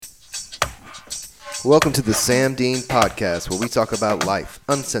Welcome to the Sam Dean Podcast, where we talk about life,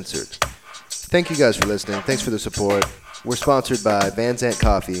 uncensored. Thank you guys for listening. Thanks for the support. We're sponsored by Van Zant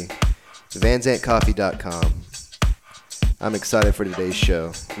Coffee, vanzantcoffee.com. I'm excited for today's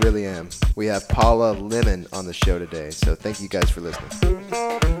show. Really am. We have Paula Lemon on the show today, so thank you guys for listening.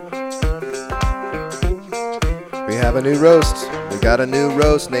 We have a new roast. We got a new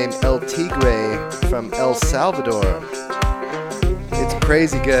roast named El Tigre from El Salvador. It's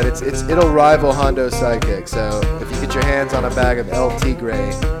crazy good. It'll rival Hondo's Sidekick. So if you get your hands on a bag of El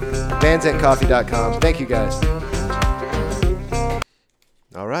Tigre, vanzantcoffee.com. Thank you guys.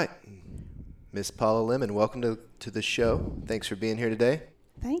 All right. Miss Paula Lemon, welcome to the show. Thanks for being here today.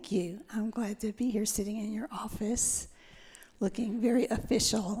 Thank you. I'm glad to be here sitting in your office, looking very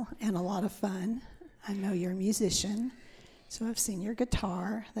official and a lot of fun. I know you're a musician, so I've seen your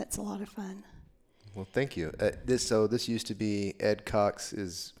guitar. That's a lot of fun. Well, thank you. This used to be Ed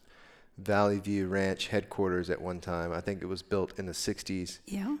Cox's Valley View Ranch headquarters at one time. I think it was built in the 60s.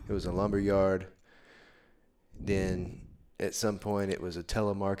 Yeah. It was a lumber yard. Then at some point it was a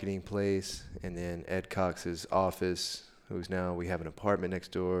telemarketing place, and then Ed Cox's office, we have an apartment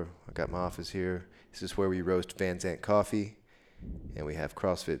next door. I got my office here. This is where we roast Van Zant coffee, and we have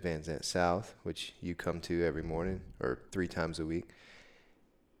CrossFit Van Zant South, which you come to every morning or 3 times a week.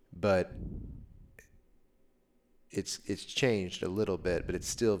 But it's changed a little bit, but it's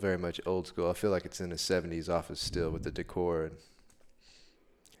still very much old school. I feel like it's in a 70s office still with the decor.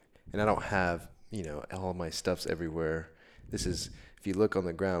 And I don't have, all my stuff's everywhere. This is, if you look on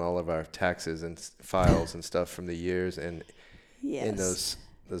the ground, all of our taxes and files and stuff from the years, and Yes. in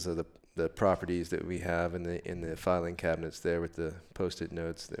those are the properties that we have in the filing cabinets there with the Post-it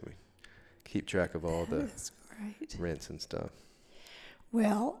notes that we keep track of all the That's great. rents and stuff.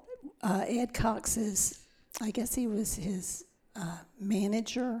 Well, Ed Cox's, I guess he was his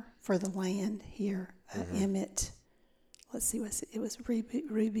manager for the land here, Emmett. Let's see, it was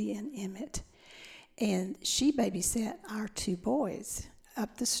Ruby and Emmett. And she babysat our 2 boys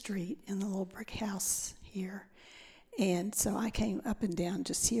up the street in the little brick house here. And so I came up and down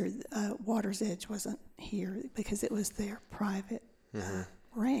just here. Water's Edge wasn't here because it was their private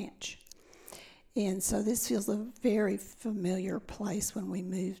ranch. And so this feels a very familiar place when we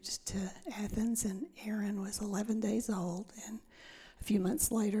moved to Athens, and Aaron was 11 days old. And a few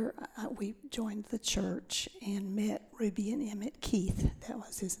months later, we joined the church and met Ruby and Emmett. Keith, that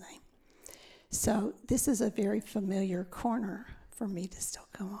was his name. So this is a very familiar corner for me to still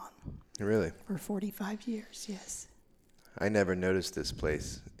come on. Really? For 45 years, yes. I never noticed this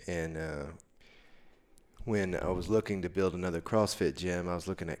place, and when I was looking to build another CrossFit gym, I was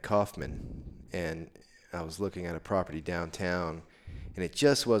looking at Kaufman, and I was looking at a property downtown, and it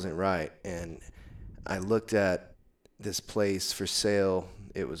just wasn't right. And I looked at this place for sale.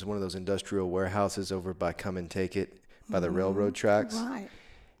 It was one of those industrial warehouses over by Come and Take It by the railroad tracks. Right.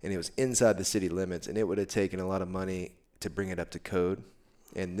 And it was inside the city limits, and it would have taken a lot of money to bring it up to code.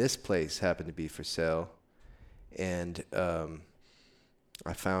 And this place happened to be for sale. And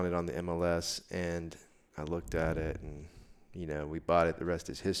I found it on the MLS, and I looked at it, and we bought it. The rest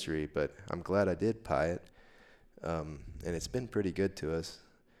is history. But I'm glad I did buy it, and it's been pretty good to us.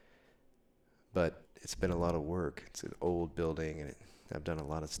 But it's been a lot of work. It's an old building, and I've done a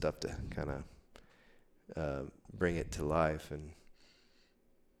lot of stuff to kind of bring it to life, and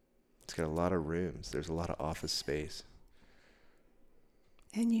it's got a lot of rooms. There's a lot of office space.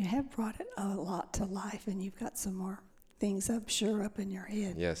 And you have brought it a lot to life, and you've got some more things, I'm sure, up in your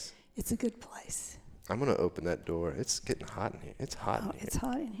head. Yes. It's a good place. I'm going to open that door. It's getting hot in here. It's hot in here. It's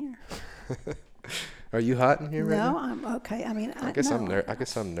hot in here. Are you hot in here right now? No, I'm okay. I mean, I guess no. I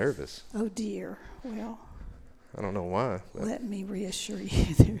guess I'm nervous. Oh, dear. Well, I don't know why. let me reassure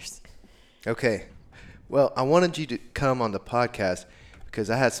you. Okay. Well, I wanted you to come on the podcast because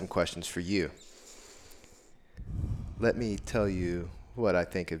I had some questions for you. Let me tell you what I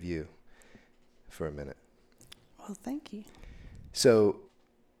think of you for a minute. Well, thank you. So,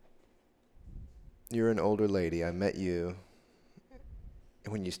 you're an older lady. I met you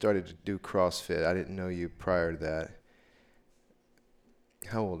when you started to do CrossFit. I didn't know you prior to that.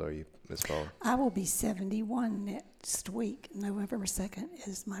 How old are you, Miss Paula? I will be 71 next week. November 2nd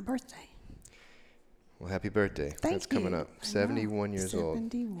is my birthday. Well, happy birthday. Thank That's coming you. up. 71 years old.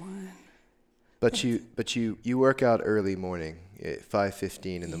 71. But you work out early morning at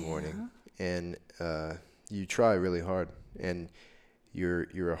 5:15 in the morning, and you try really hard, and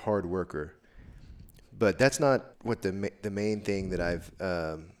you're a hard worker. But that's not what the main thing that I've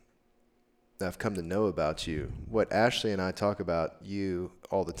come to know about you. What Ashley and I talk about you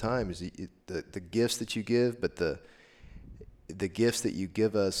all the time is the gifts that you give, but the gifts that you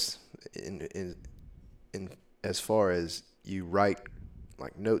give us in as far as you write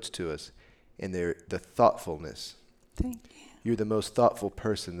like notes to us, and they're the thoughtfulness. Thank you. You're the most thoughtful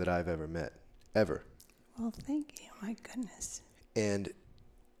person that I've ever met, ever. Well, thank you. My goodness. And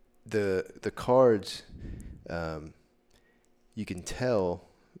the cards, you can tell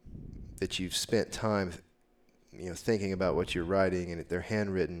that you've spent time, thinking about what you're writing, and they're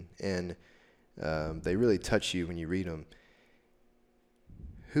handwritten, and they really touch you when you read them.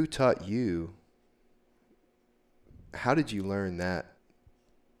 Who taught you? How did you learn that?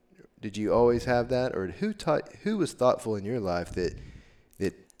 Did you always have that, or who was thoughtful in your life that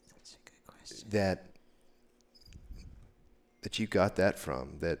That's a good question. that you got that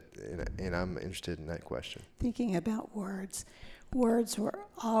from? And I'm interested in that question. Thinking about words were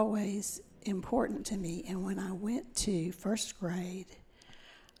always important to me. And when I went to first grade,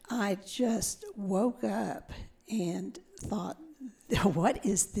 I just woke up and thought, what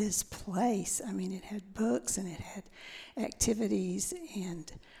is this place? I mean, it had books and it had activities,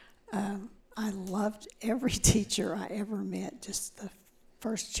 and I loved every teacher I ever met, just the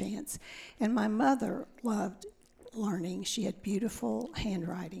first chance. And my mother loved learning. She had beautiful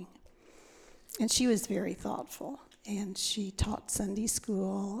handwriting, and she was very thoughtful. And she taught Sunday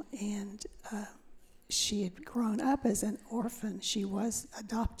school, and she had grown up as an orphan. She was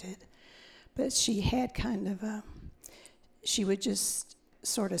adopted, but she had kind of she would just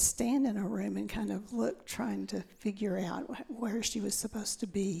sort of stand in a room and kind of look, trying to figure out where she was supposed to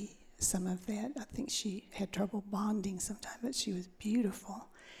be. Some of that, I think she had trouble bonding sometimes, but she was beautiful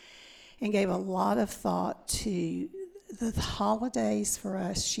and gave a lot of thought to the holidays for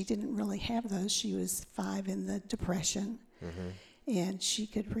us. She didn't really have those. She was 5 in the Depression, and she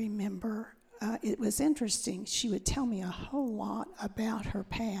could remember. It was interesting. She would tell me a whole lot about her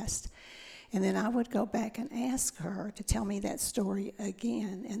past, and then I would go back and ask her to tell me that story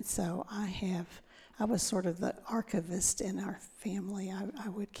again. And so I was sort of the archivist in our family. I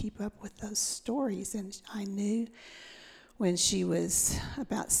would keep up with those stories, and I knew when she was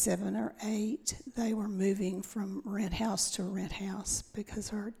about 7 or 8, they were moving from rent house to rent house because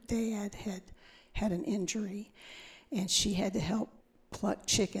her dad had an injury, and she had to help pluck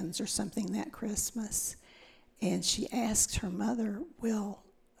chickens or something that Christmas. And she asked her mother, will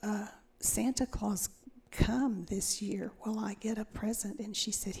Santa Claus come this year? Will I get a present? And she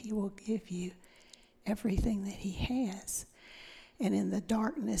said, he will give you everything that he has. And in the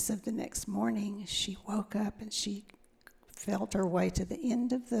darkness of the next morning, she woke up and she felt her way to the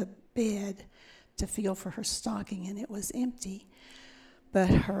end of the bed to feel for her stocking, and it was empty. But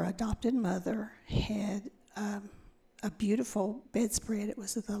her adopted mother had a beautiful bedspread. It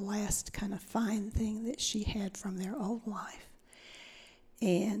was the last kind of fine thing that she had from their old life.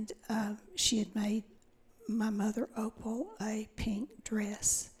 And she had made my mother, Opal, a pink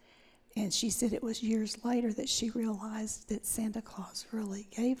dress. And she said it was years later that she realized that Santa Claus really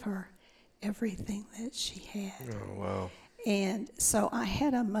gave her everything that she had. Oh, wow. And so I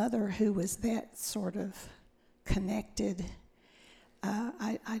had a mother who was that sort of connected.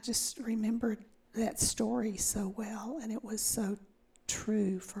 I just remembered that story so well, and it was so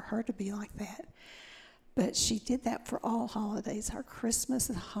true for her to be like that. But she did that for all holidays. Her Christmas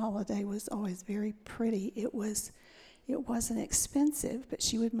and holiday was always very pretty. It wasn't expensive, but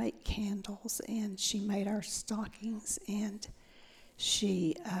she would make candles, and she made our stockings, and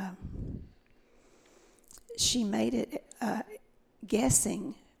she made it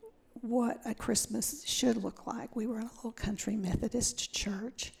guessing what a Christmas should look like. We were in a little country Methodist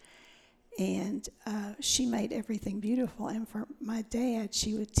church, and she made everything beautiful. And for my dad,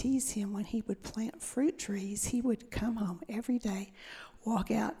 she would tease him when he would plant fruit trees. He would come home every day,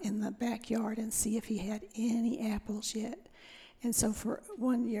 walk out in the backyard and see if he had any apples yet. And so for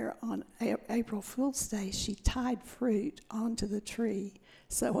one year on April Fool's Day, she tied fruit onto the tree.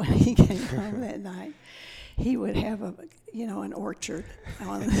 So when he came home that night, he would have an orchard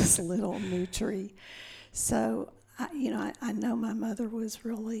on this little new tree. So I know my mother was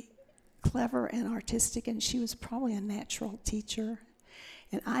really clever and artistic, and she was probably a natural teacher.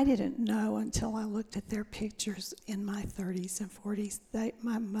 And I didn't know until I looked at their pictures in my 30s and 40s.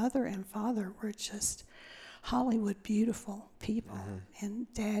 My mother and father were just Hollywood beautiful people. Mm-hmm.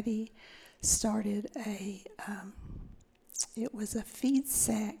 And Daddy started it was a feed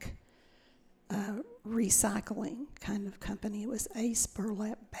sack recycling kind of company. It was Ace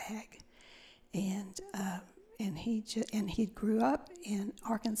Burlap Bag. And he grew up in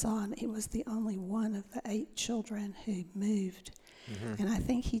Arkansas, and he was the only one of the 8 children who moved. Mm-hmm. And I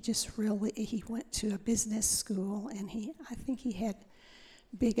think he went to a business school, and I think he had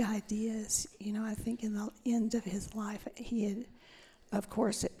big ideas. I think in the end of his life, he had, of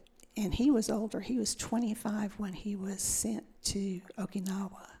course, and he was older. He was 25 when he was sent to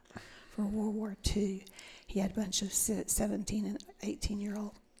Okinawa for World War II. He had a bunch of 17 and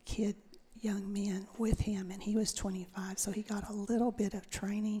 18-year-old young men with him, and he was 25, so he got a little bit of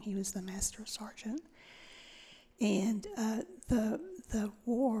training. He was the master sergeant. And the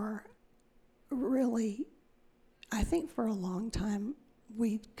war really, I think for a long time,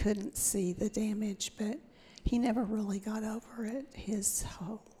 we couldn't see the damage, but he never really got over it.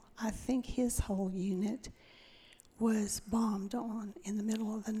 I think his whole unit was bombed on in the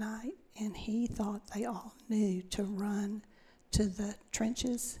middle of the night, and he thought they all knew to run to the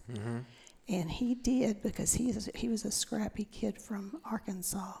trenches. Mm-hmm. And he did, because he was a scrappy kid from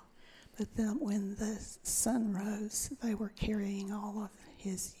Arkansas. But then when the sun rose, they were carrying all of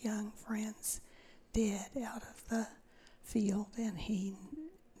his young friends dead out of the field, and he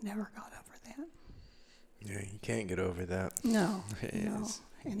never got over that. Yeah, you can't get over that. No, no.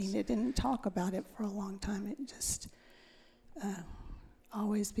 And he didn't talk about it for a long time. It just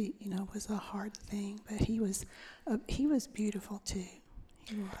always was a hard thing. But he was beautiful too.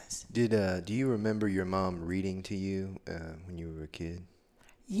 He was. Do you remember your mom reading to you when you were a kid?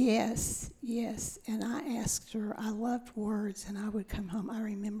 Yes. And I asked her, I loved words, and I would come home. I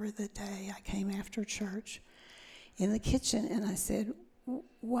remember the day I came after church in the kitchen, and I said,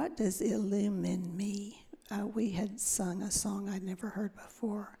 what does illumine me? We had sung a song I'd never heard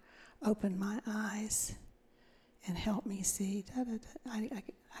before, Open My Eyes and Help Me See. I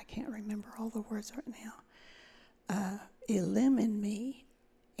can't remember all the words right now. Illumine me,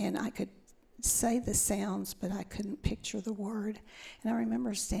 and I could say the sounds, but I couldn't picture the word. And I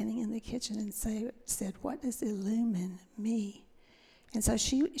remember standing in the kitchen and said, what does illumine me? And so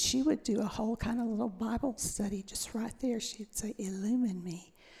she would do a whole kind of little Bible study just right there. She'd say, illumine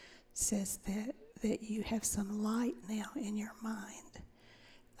me says that you have some light now in your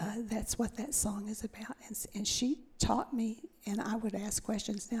mind. That's what that song is about. And she taught me, and I would ask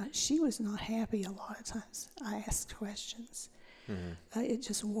questions. Now, she was not happy a lot of times. I asked questions. Mm-hmm. It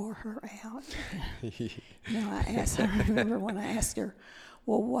just wore her out. I remember when I asked her,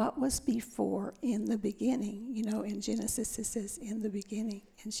 well, what was before in the beginning? In Genesis it says in the beginning.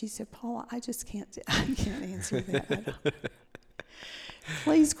 And she said, Paula, I can't answer that.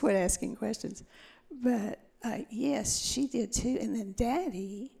 Please quit asking questions. But yes, she did too. And then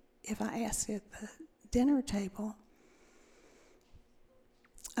Daddy, if I asked at the dinner table,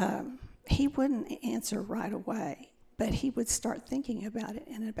 he wouldn't answer right away. But he would start thinking about it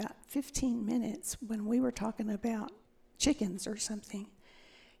in about 15 minutes when we were talking about chickens or something.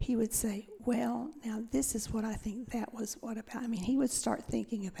 He would say, well, now this is what I think that was what about. I mean, he would start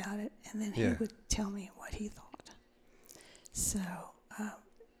thinking about it, and then he would tell me what he thought. So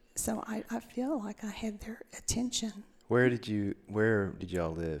I feel like I had their attention. Where did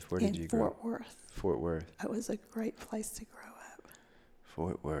y'all live? Where did you grow up? Fort Worth. Fort Worth. It was a great place to grow up.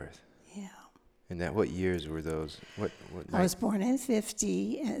 Fort Worth. Yeah. And what years were those? What I was born in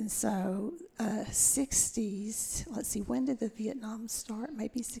 50, and so 60s. Let's see, when did the Vietnam start?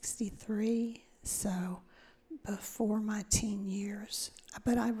 Maybe 63. So before my teen years.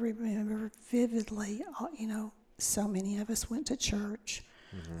 But I remember vividly, so many of us went to church.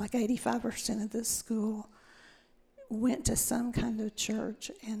 Mm-hmm. Like 85% of the school went to some kind of church.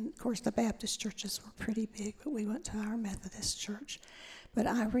 And, of course, the Baptist churches were pretty big, but we went to our Methodist church. But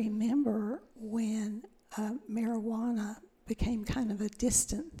I remember when marijuana became kind of a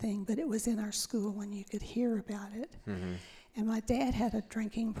distant thing, but it was in our school and you could hear about it. Mm-hmm. And my dad had a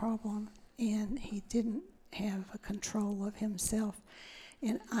drinking problem, and he didn't have a control of himself.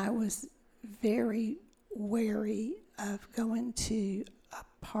 And I was very wary of going to a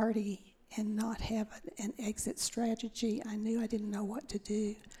party and not have an exit strategy. I knew I didn't know what to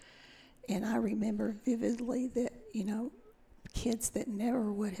do. And I remember vividly that, kids that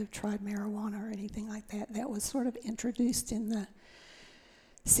never would have tried marijuana or anything like that was sort of introduced in the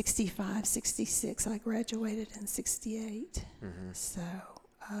 65, 66. I graduated in 68. Mm-hmm. So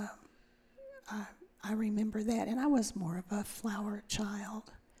I remember that. And I was more of a flower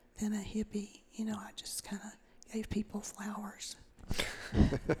child than a hippie. I just kind of gave people flowers.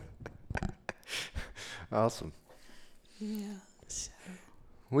 Awesome. Yeah. So.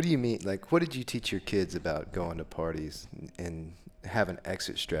 What do you mean? Like, what did you teach your kids about going to parties and have an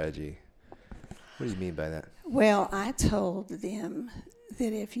exit strategy? What do you mean by that? Well, I told them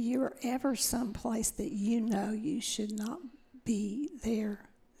that if you're ever someplace that you should not be there,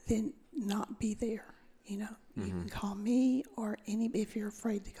 then not be there. You can call me, or if you're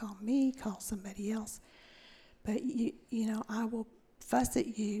afraid to call me, call somebody else. But I will fuss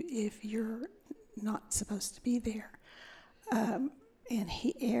at you if you're not supposed to be there. and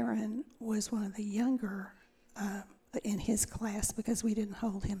Aaron was one of the younger in his class because we didn't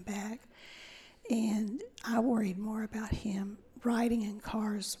hold him back. And I worried more about him riding in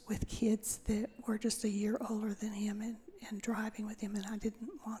cars with kids that were just a year older than him and driving with him, and I didn't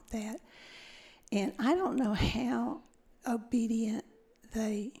want that. And I don't know how obedient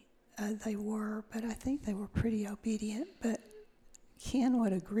they were, but I think they were pretty obedient. But Ken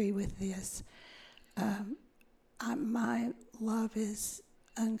would agree with this. My love is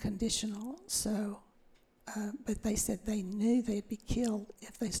unconditional, so, but they said they knew they'd be killed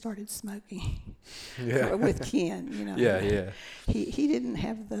if they started smoking. Yeah. With Ken, you know. Yeah. He didn't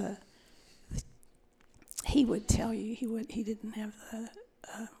have he would tell you he didn't have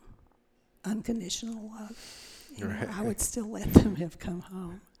the unconditional love. You know, I would still let them have come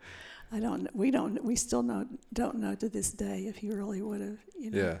home. We still don't know to this day if he really would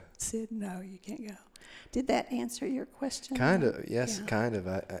have, said, no, you can't go. Did that answer your question? Kind of, yes, Yeah. kind of.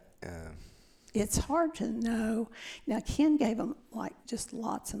 It's hard to know. Now, Ken gave them just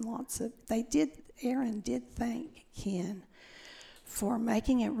lots and lots of, Aaron did thank Ken for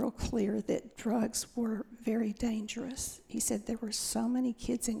making it real clear that drugs were very dangerous. He said there were so many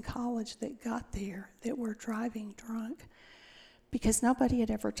kids in college that got there that were driving drunk because nobody had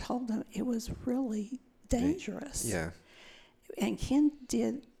ever told them it was really dangerous. Yeah. And Ken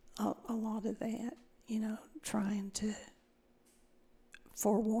did a lot of that, trying to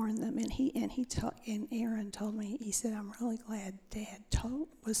forewarn them. And Aaron told me, he said, I'm really glad Dad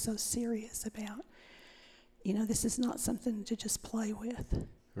was so serious about, this is not something to just play with.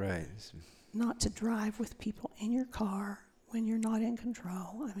 Right. Not to drive with people in your car when you're not in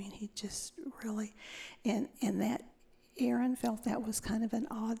control. I mean, he just really, and that Aaron felt that was kind of an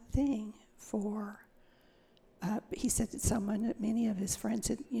odd thing for, he said that so many of his friends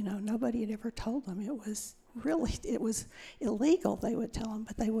had, nobody had ever told them it was illegal, they would tell him,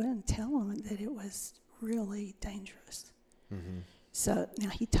 but they wouldn't tell him that it was really dangerous. Mm-hmm. So now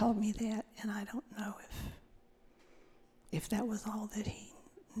he told me that, and I don't know if that was all that he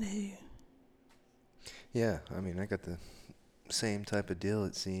knew. Yeah, I mean, I got the same type of deal,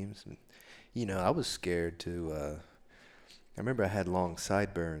 it seems. I was scared to, I remember I had long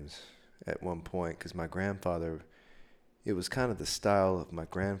sideburns at one point because my grandfather, it was kind of the style of my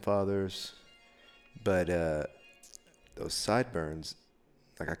grandfather's, but those sideburns,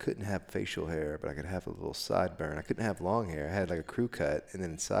 I couldn't have facial hair, but I could have a little sideburn. I couldn't have long hair. I had a crew cut and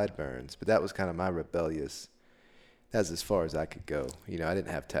then sideburns, but that was kind of my rebellious. That's as far as I could go. I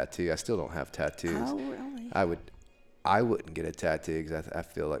didn't have tattoos. I still don't have tattoos. Oh, really? I wouldn't get a tattoo because I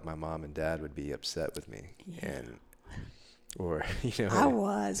feel like my mom and dad would be upset with me. Yeah. I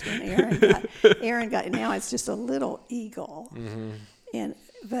was when Aaron got. Now it's just a little eagle. Mm-hmm.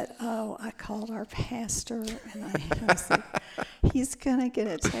 But I called our pastor and I said, he's gonna get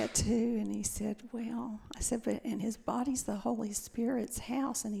a tattoo, and he said, well, I said, but and his body's the Holy Spirit's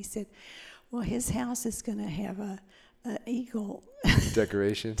house, and he said, well, his house is gonna have a eagle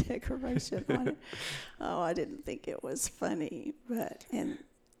decoration on it. Oh, I didn't think it was funny, but and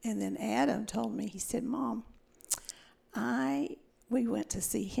then Adam told me, he said, Mom, we went to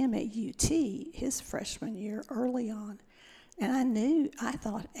see him at UT his freshman year early on, and I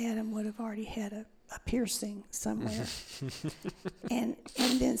thought Adam would have already had a piercing somewhere. and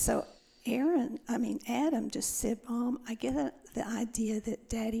then so Adam just said, Mom, I get the idea that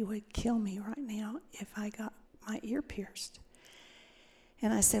Daddy would kill me right now if I got my ear pierced.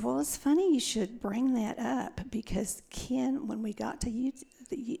 And I said, well, it's funny you should bring that up because Ken, when we got to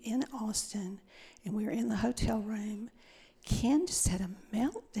in Austin and we were in the hotel room, Ken just had a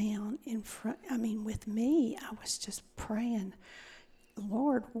meltdown with me. I was just praying,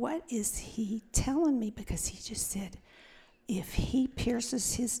 Lord, what is he telling me? Because he just said, if he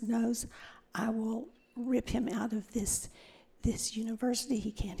pierces his nose, I will rip him out of this university.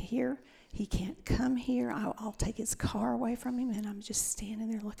 He can't hear. He can't come here. I'll take his car away from him. And I'm just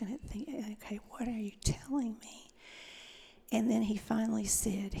standing there looking at thinking, okay, what are you telling me? And then he finally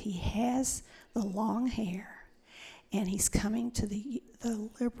said he has the long hair and he's coming to the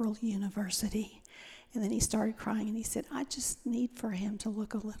liberal university. And then he started crying and he said, I just need for him to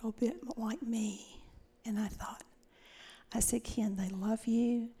look a little bit like me. And I said, Ken, they love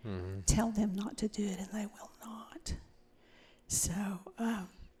you. Mm-hmm. Tell them not to do it, and they will not. So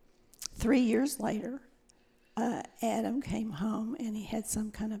 3 years later, Adam came home, and he had some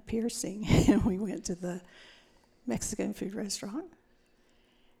kind of piercing, and we went to the Mexican food restaurant.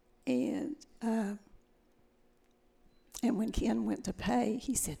 And when Ken went to pay,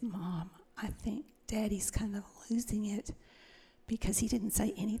 he said, Mom, I think Daddy's kind of losing it because he didn't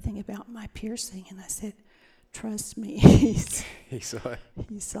say anything about my piercing. And I said, trust me, He saw it.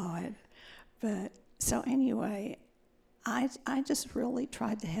 he saw it. But so anyway, I just really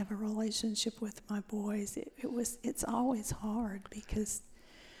tried to have a relationship with my boys. It's always hard because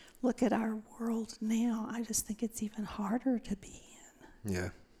look at our world now. I just think it's even harder to be in. Yeah.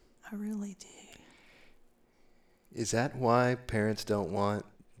 I really do. Is that why parents don't want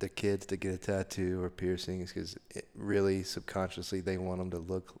the kids to get a tattoo or piercings? Because really subconsciously they want them to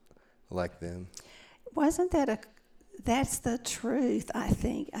look like them. Wasn't that that's the truth, I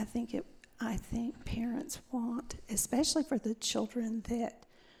think. I think parents want, especially for the children that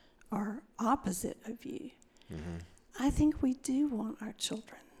are opposite of you. Mm-hmm. I think we do want our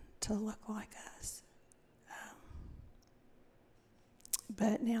children to look like us.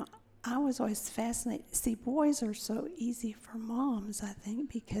 But now, I was always fascinated. See, boys are so easy for moms, I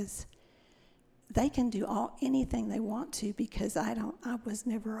think, because they can do anything they want to because I was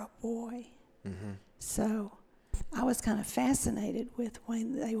never a boy. Mm-hmm. So I was kind of fascinated with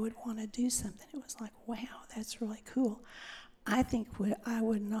when they would want to do something. It was like, wow, that's really cool. I think I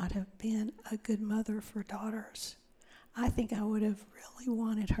would not have been a good mother for daughters. I think I would have really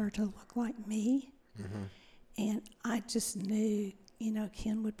wanted her to look like me. Mm-hmm. And I just knew,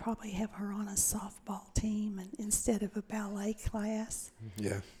 Ken would probably have her on a softball team and instead of a ballet class.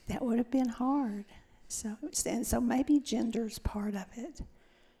 Yeah. That would have been hard. So maybe gender's part of it.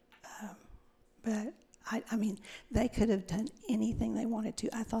 But I mean, they could have done anything they wanted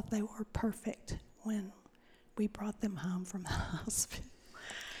to. I thought they were perfect when we brought them home from the hospital.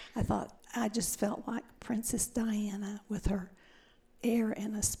 I just felt like Princess Diana with her heir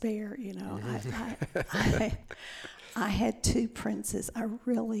and a spare, Mm-hmm. I had two princes. I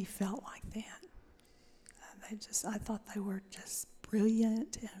really felt like that. I thought they were just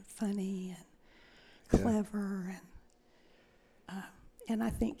brilliant and funny and clever and I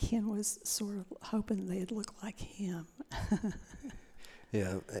think Ken was sort of hoping they'd look like him.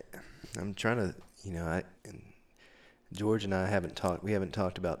 Yeah, I'm trying to, and George and I haven't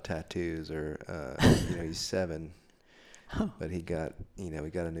talked about tattoos or, he's 7, but we got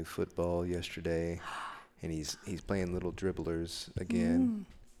a new football yesterday, and he's playing little dribblers again.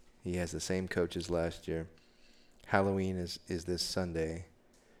 He has the same coach as last year. Halloween is this Sunday,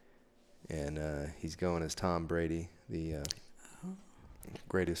 and he's going as Tom Brady, the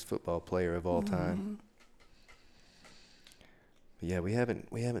greatest football player of all time. But yeah, we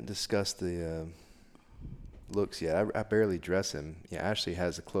haven't discussed the looks yet. I barely dress him. Yeah, Ashley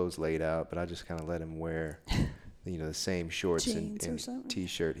has the clothes laid out, but I just kind of let him wear, the same shorts and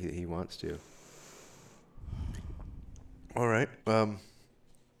T-shirt he wants to. All right. Let's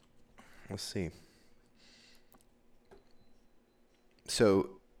see. So,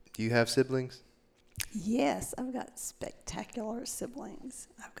 do you have siblings? Yes, I've got spectacular siblings.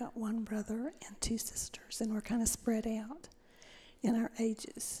 I've got one brother and 2 sisters, and we're kind of spread out in our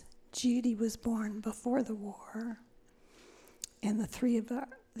ages. Judy was born before the war, and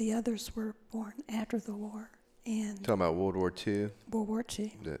the others were born after the war. And Talking about World War II? World War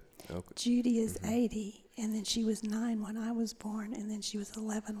II. Okay. Judy is 80, and then she was 9 when I was born, and then she was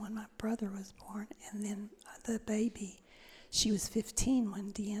 11 when my brother was born, and then the baby, she was 15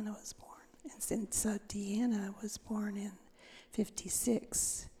 when Deanna was born. And so Deanna was born in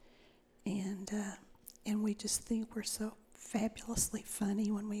 56, and we just think we're so fabulously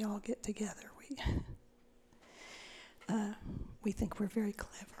funny when we all get together. We think we're very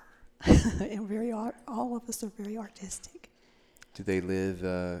clever, and all of us are very artistic. Do they live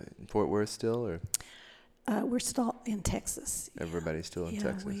in Fort Worth still, or? We're still in Texas. Everybody's still in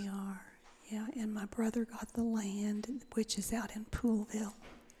Texas. Yeah, we are. Yeah, and my brother got the land, which is out in Poolville.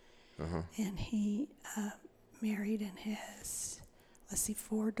 Uh-huh. And he married and has,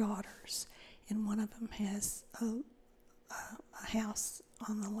 4 daughters. And one of them has a house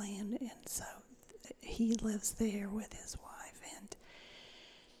on the land. And so he lives there with his wife.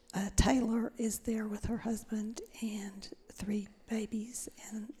 And Taylor is there with her husband and 3 babies.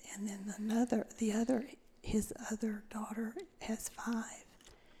 And then his other daughter has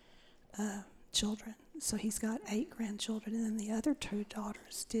 5 children. So he's got 8 grandchildren, and then the other 2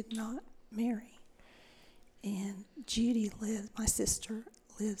 daughters did not marry. And Judy my sister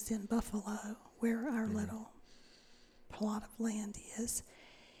lives in Buffalo, where our little plot of land is.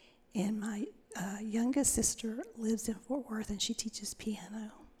 And my youngest sister lives in Fort Worth, and she teaches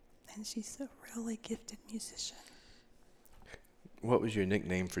piano. And she's a really gifted musician. What was your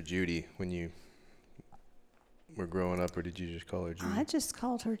nickname for Judy when you were growing up, or did you just call her Judy? I just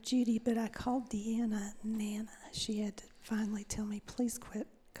called her Judy, but I called Deanna Nana. She had to finally tell me, please quit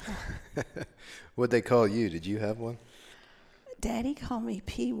calling. What'd they call you? Did you have one? Daddy called me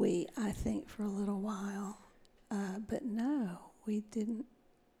Pee-wee, I think, for a little while. But no, we didn't.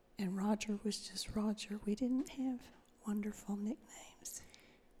 And Roger was just Roger. We didn't have wonderful nicknames.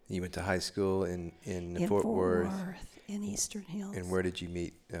 You went to high school in Fort Worth. In Eastern Hills. And where did you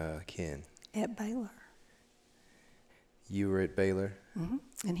meet Ken? At Baylor. You were at Baylor? Mm-hmm.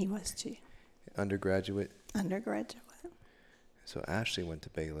 And he was too. Undergraduate? Undergraduate. So Ashley went to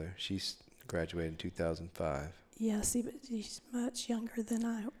Baylor. She's graduated in 2005. Yeah, see, but she's much younger than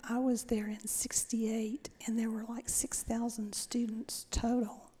I. I was there in '68, and there were like 6,000 students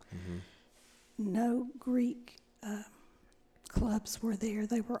total. Mm-hmm. No Greek clubs were there.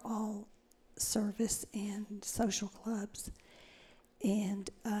 They were all service and social clubs. And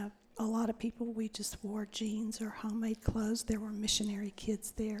a lot of people, we just wore jeans or homemade clothes. There were missionary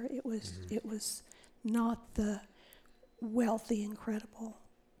kids there. It was not the wealthy, incredible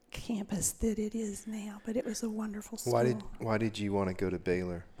campus that it is now, but it was a wonderful school. Why did you want to go to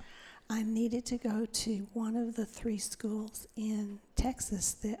Baylor? I needed to go to one of the 3 schools in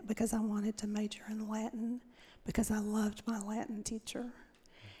Texas because I wanted to major in Latin, because I loved my Latin teacher.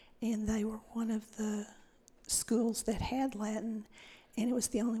 And they were one of the schools that had Latin, and it was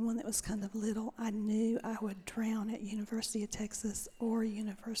the only one that was kind of little. I knew I would drown at University of Texas or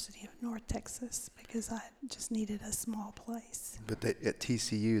University of North Texas because I just needed a small place. But at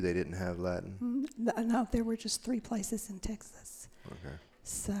TCU, they didn't have Latin? No, there were just 3 places in Texas. Okay.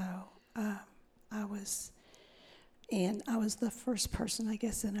 So I was the first person, I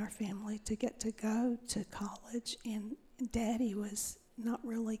guess, in our family to get to go to college, and Daddy was not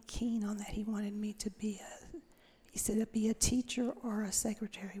really keen on that. He wanted me to he said to be a teacher or a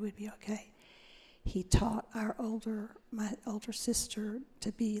secretary would be okay. He taught my older sister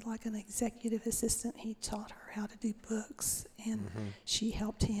to be like an executive assistant. He taught her how to do books, and she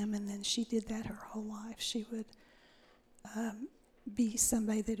helped him, and then she did that her whole life. She would be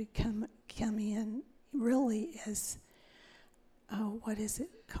somebody that would come in really as, what is it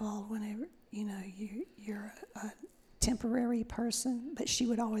called whenever, you're a temporary person, but she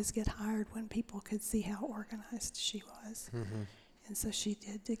would always get hired when people could see how organized she was. Mm-hmm. And so she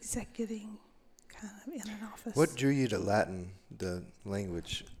did executing kind of in an office. What drew you to Latin, the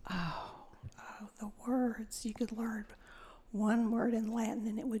language? Oh, the words. You could learn one word in Latin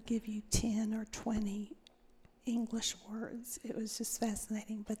and it would give you 10 or 20 English words. It was just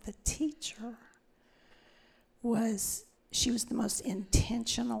fascinating. But the teacher she was the most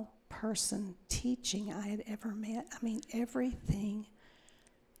intentional person teaching I had ever met. I mean, everything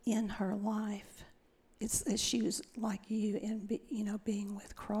in her life, she was like you and being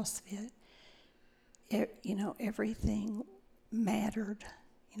with CrossFit. Everything mattered.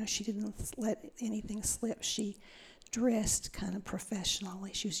 She didn't let anything slip. She dressed kind of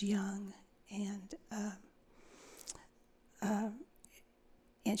professionally. She was young, and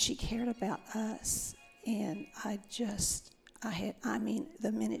she cared about us. And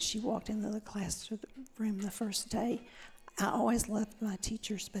the minute she walked into the classroom the first day, I always loved my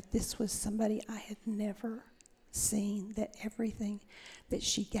teachers, but this was somebody I had never seen, that everything that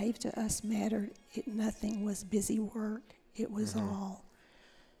she gave to us mattered. Nothing was busy work. It was all.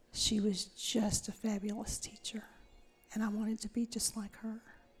 She was just a fabulous teacher, and I wanted to be just like her.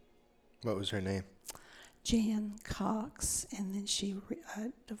 What was her name? Jan Cox, and then she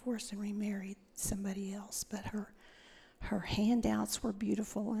divorced and remarried somebody else, but her handouts were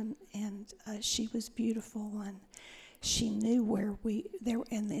beautiful, and she was beautiful, and she knew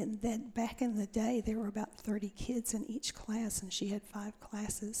and then back in the day there were about 30 kids in each class, and she had 5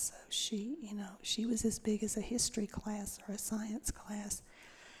 classes, so she was as big as a history class or a science class,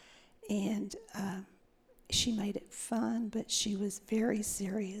 and she made it fun, but she was very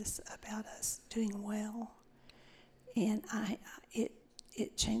serious about us doing well, and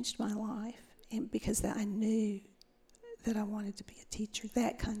it changed my life, and because I knew that I wanted to be a teacher,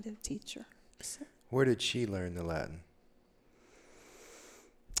 that kind of teacher. So, where did she learn the Latin?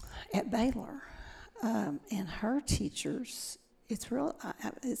 At Baylor, and her teachers.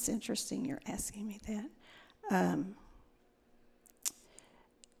 It's interesting you're asking me that.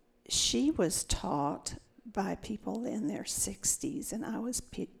 She was taught by people in their 60s, and I was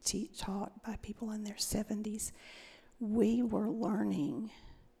taught by people in their 70s. We were learning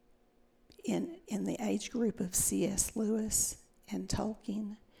in the age group of C.S. Lewis and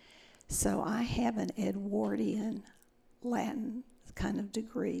Tolkien. So I have an Edwardian Latin kind of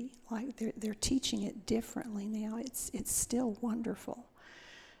degree. Like they're teaching it differently now. It's still wonderful.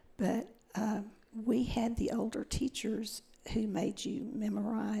 But we had the older teachers who made you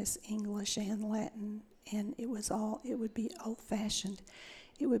memorize English and Latin, and it would be old-fashioned.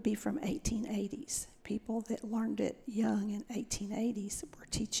 It would be from 1880s. People that learned it young in 1880s were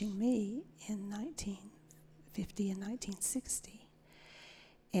teaching me in 1950 and 1960.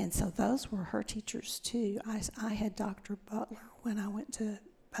 And so those were her teachers too. I had Dr. Butler when I went to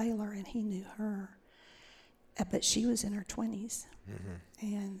Baylor, and he knew her. But she was in her 20s.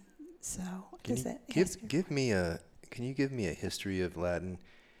 Mm-hmm. And so can you give me a history of Latin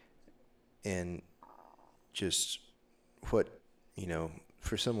and just what,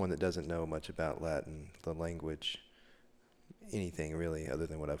 for someone that doesn't know much about Latin, the language, anything really other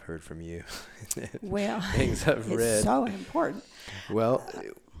than what I've heard from you. Well, things I've read. It's so important. Well,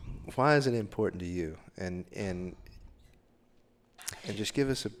 why is it important to you? And just give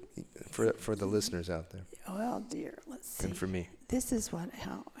us for the listeners out there. Well, dear, let's see. And for me. This is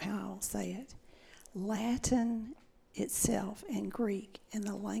how I'll say it. Latin itself and Greek and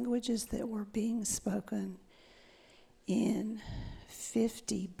the languages that were being spoken in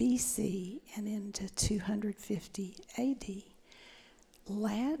 50 BC and into 250 AD,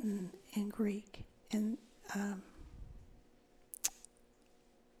 Latin and Greek, and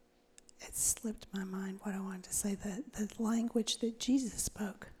it slipped my mind what I wanted to say, the language that Jesus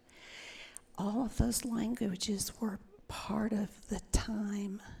spoke. All of those languages were part of the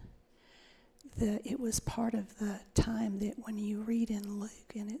time. It was part of the time that when you read in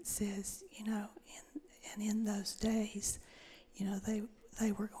Luke and it says, in those days,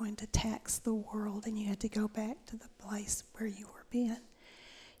 they were going to tax the world, and you had to go back to the place where you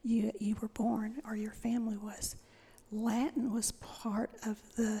were born, or your family was. Latin was part of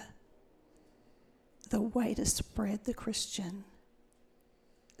the way to spread the Christian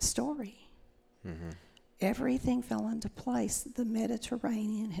story. Mm-hmm. Everything fell into place. The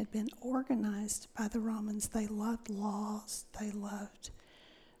Mediterranean had been organized by the Romans. They loved laws. They loved.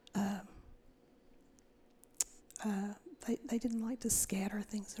 They didn't like to scatter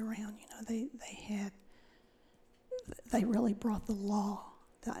things around. They really brought the law,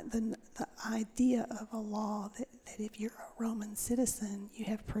 the idea of a law that if you're a Roman citizen, you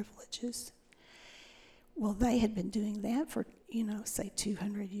have privileges. Well, they had been doing that for, say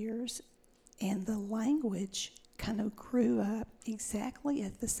 200 years. And the language kind of grew up exactly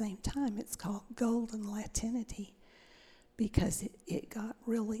at the same time. It's called Golden Latinity because it got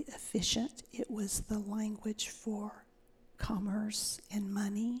really efficient. It was the language for commerce and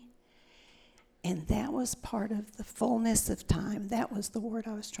money. And that was part of the fullness of time. That was the word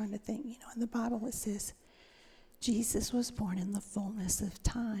I was trying to think. In the Bible it says, Jesus was born in the fullness of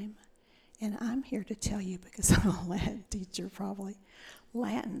time. And I'm here to tell you, because I'm a Latin teacher probably,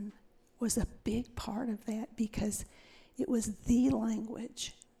 Latin was a big part of that because it was the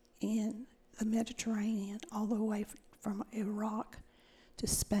language in the Mediterranean all the way from Iraq to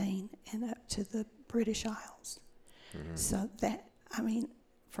Spain and up to the British Isles. Mm-hmm. So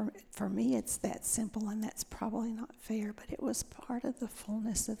for me it's that simple, and that's probably not fair, but it was part of the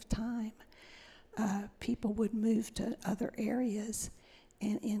fullness of time. People would move to other areas,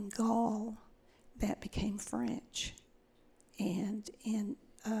 and in Gaul that became French, and in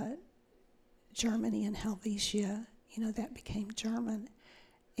Germany and Helvetia, that became German.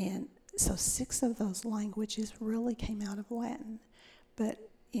 And so 6 of those languages really came out of Latin. But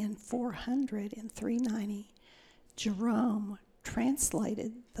in 390, Jerome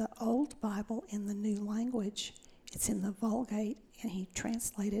translated the Old Bible in the new language. It's in the Vulgate, and he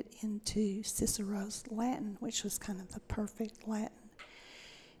translated into Cicero's Latin, which was kind of the perfect Latin.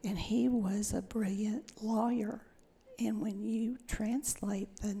 And he was a brilliant lawyer. And when you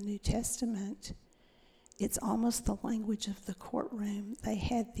translate the New Testament, it's almost the language of the courtroom. They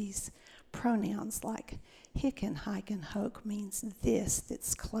had these pronouns like hic and haec and hoc means this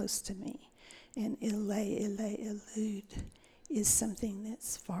that's close to me. And illud is something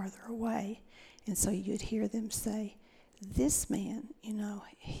that's farther away. And so you'd hear them say, this man,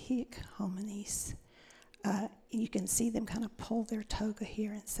 hic homines. You can see them kind of pull their toga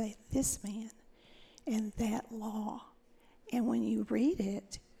here and say, this man and that law. And when you read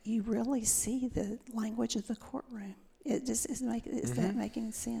it, you really see the language of the courtroom. It just is that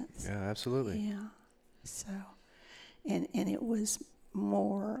making sense? Yeah, absolutely. Yeah. So, and it was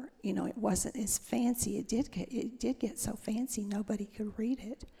more, it wasn't as fancy. It did get so fancy nobody could read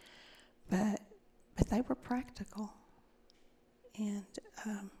it, but they were practical, and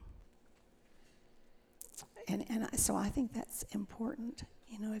so I think that's important.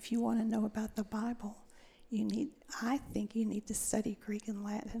 If you want to know about the Bible, I think you need to study Greek and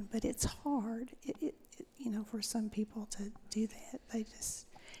Latin, but it's hard. For some people to do that. And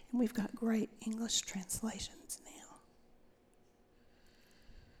we've got great English translations now.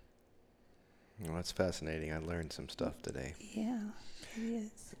 Well, that's fascinating. I learned some stuff today. Yeah, it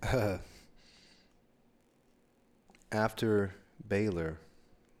is. After Baylor,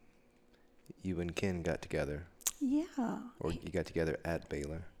 you and Ken got together, Yeah. or you got together at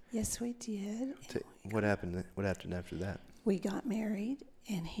Baylor. Yes, we did. What happened? What happened after that? We got married,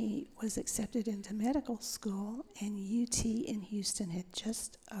 and he was accepted into medical school, and UT in Houston had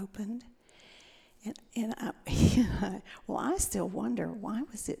just opened. And I still wonder, why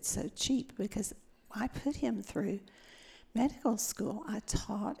was it so cheap? Because I put him through medical school. I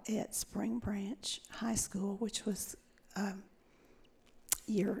taught at Spring Branch High School, which was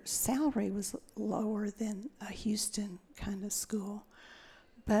your salary was lower than a Houston kind of school,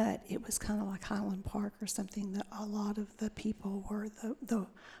 but it was kind of like Highland Park or something. That a lot of the people were the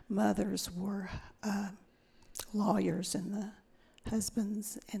mothers were lawyers, and the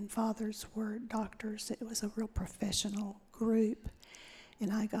husbands and fathers were doctors. It was a real professional group,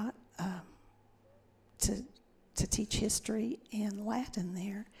 and I got to teach history and Latin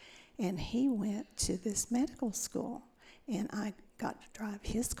there, and he went to this medical school, and I got to drive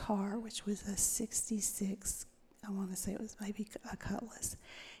his car, which was a 66, I want to say it was maybe a Cutlass,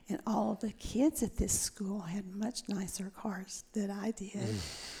 and all of the kids at this school had much nicer cars than I did.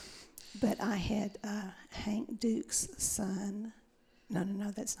 But I had Hank Duke's son.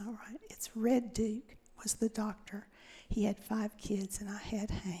 No, that's not right. It's Red Duke was the doctor. He had 5 kids, and I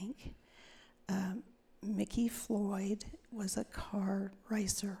had Hank. Mickey Floyd was a car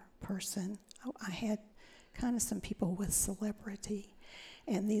racer person. I had kind of some people with celebrity,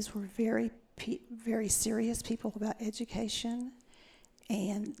 and these were very serious people about education,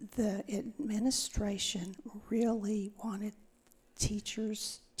 and the administration really wanted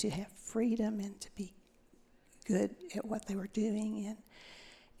teachers to have freedom and to be good at what they were doing, and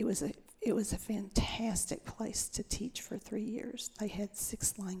it was a fantastic place to teach for 3 years. They had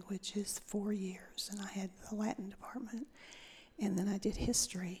 6 languages, 4 years, and I had the Latin department, and then I did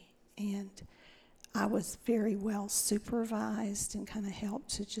history, and I was very well supervised and kind of helped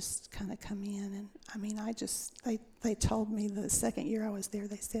to just kind of come in, and I mean, they told me the second year I was there,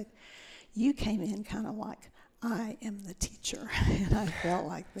 they said, you came in kind of like I am the teacher, and I felt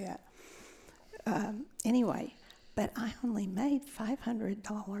like that. Anyway, but I only made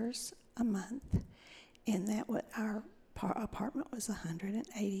 $500 a month, and that what our apartment was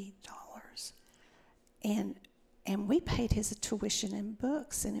 $180, and we paid his tuition and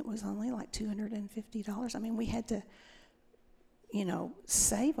books, and it was only like $250. I mean, we had to,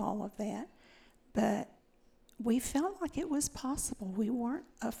 save all of that, but we felt like it was possible. We weren't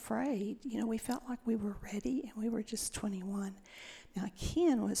afraid. We felt like we were ready, and we were just 21. Now,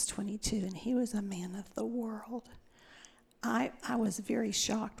 Ken was 22, and he was a man of the world. I was very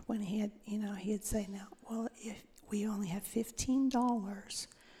shocked when he'd say, now, well, if we only have $15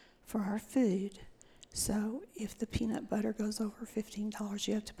 for our food, so if the peanut butter goes over $15,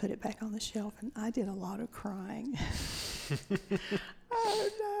 you have to put it back on the shelf. And I did a lot of crying. Oh,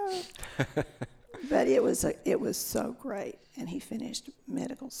 no. But it was so great, and he finished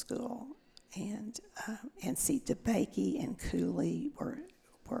medical school, and see, DeBakey and Cooley were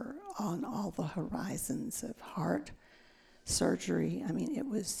on all the horizons of heart surgery. I mean, it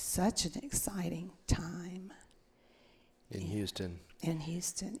was such an exciting time. In Houston. In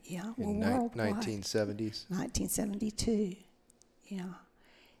Houston, yeah. In 1970s? 1972, yeah.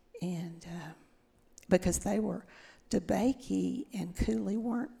 And because they were, DeBakey and Cooley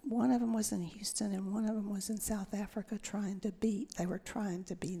weren't, one of them was in Houston and one of them was in South Africa they were trying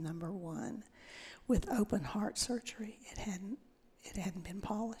to be number one with open heart surgery. It hadn't been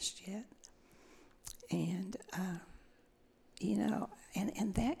polished yet. And,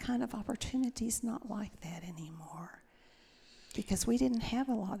 and that kind of opportunity is not like that anymore because we didn't have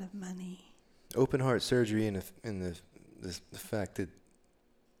a lot of money. Open heart surgery in the fact that,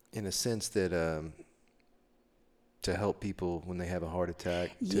 in a sense that, to help people when they have a heart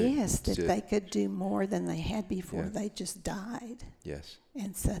attack. Yes, that they could do more than they had before. Yeah. They just died. Yes.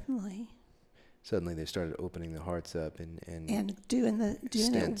 And suddenly they started opening the hearts up and doing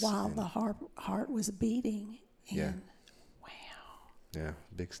it while the heart was beating. And yeah. Wow. Yeah,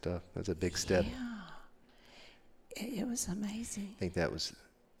 big stuff. That's a big step. Yeah. It was amazing. I think that was,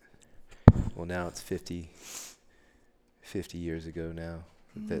 well, now it's 50 years ago now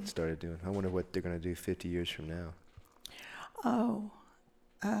that started doing. I wonder what they're going to do 50 years from now. Oh,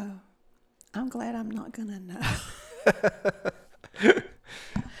 I'm glad I'm not going to know.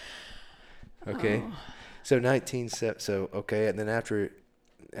 Okay. So okay, and then after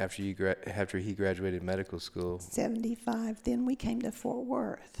he graduated medical school, 75, then we came to Fort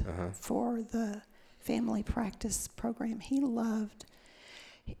Worth for the family practice program. He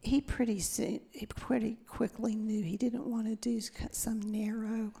pretty quickly knew he didn't want to do some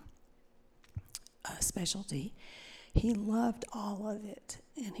narrow specialty. he loved all of it,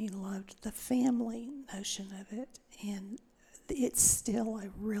 and he loved the family notion of it, and it's still a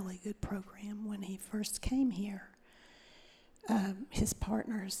really good program. When he first came here, his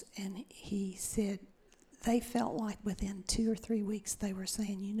partners, and he said they felt like within 2 or 3 weeks they were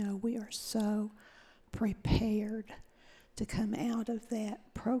saying, we are so prepared to come out of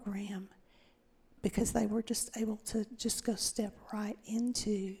that program, because they were just able to just go step right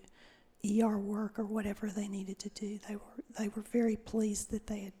into ER work or whatever they needed to do. They were very pleased that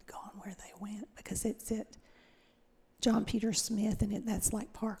they had gone where they went, because it's at John Peter Smith, and that's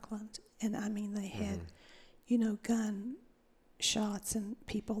like Parkland. And I mean, they had, gun shots and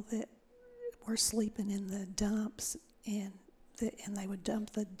people that were sleeping in the dumps, and they would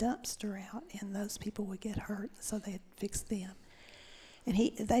dump the dumpster out, and those people would get hurt, so they had fixed them. And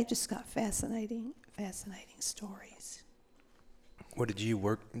they just got fascinating stories. What did you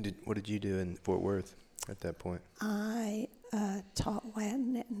do in Fort Worth at that point? I taught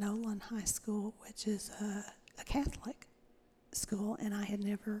Latin at Nolan High School, which is a Catholic school, and I had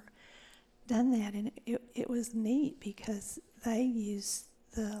never done that. And it was neat because they used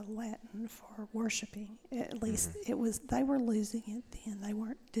the Latin for worshiping. At least they were losing it then. They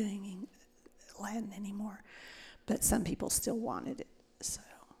weren't doing Latin anymore, but some people still wanted it. So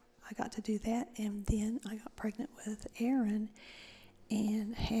I got to do that, and then I got pregnant with Aaron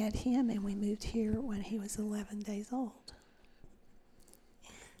and had him, and we moved here when he was 11 days old.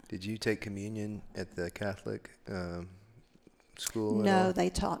 Did you take communion at the Catholic school? No, they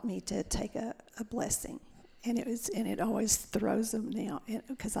taught me to take a blessing, and it always throws them now,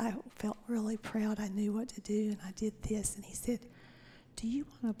 because I felt really proud. I knew what to do, and I did this. And he said, "Do you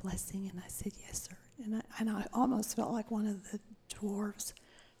want a blessing?" And I said, "Yes, sir." And I almost felt like one of the dwarves,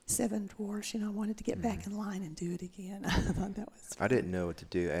 7 dwarfs. I wanted to get back in line and do it again. I thought that was fun. I didn't know what to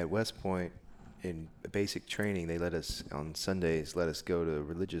do at West Point. In basic training, they let us on Sundays go to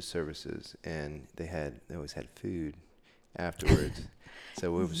religious services, and they always had food afterwards.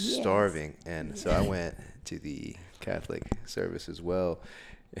 So we were starving, and so I went to the Catholic service as well,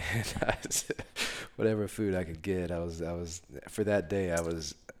 and whatever food I could get, I was for that day. I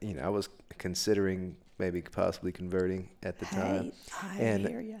was considering maybe possibly converting at the time. I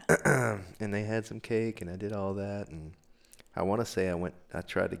hear you. And they had some cake, and I did all that, and I want to say I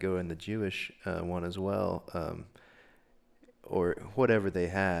tried to go in the Jewish one as well, or whatever they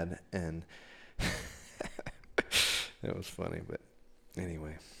had, and it was funny. But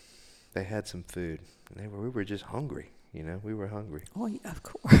anyway, they had some food, and we were just hungry. We were hungry. Oh, of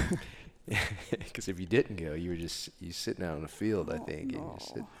course. Because if you didn't go, you sitting out in the field. I think, and you just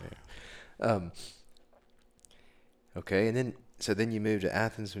sitting there. Okay, and then you moved to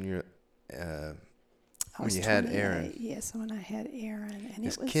Athens when you had Aaron. Yes, when I had Aaron. And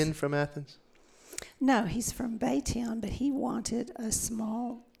Is Ken from Athens? No, he's from Baytown, but he wanted a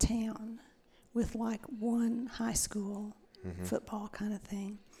small town with like one high school, football kind of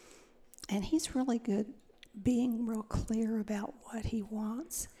thing. And he's really good being real clear about what he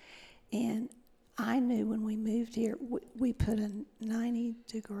wants. And I knew when we moved here, we put a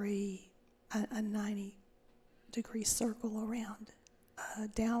 90-degree circle around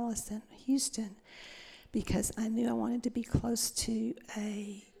Dallas and Houston, because I knew I wanted to be close to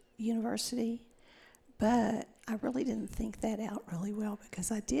a university, but I really didn't think that out really well,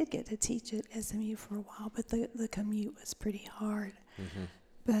 because I did get to teach at SMU for a while, but the commute was pretty hard.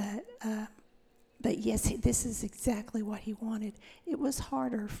 But yes, this is exactly what he wanted. It was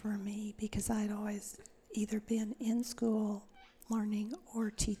harder for me because I had always either been in school learning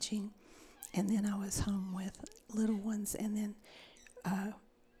or teaching, and then I was home with little ones, and then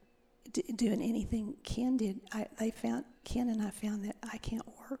doing anything Ken did. Ken and I found that I can't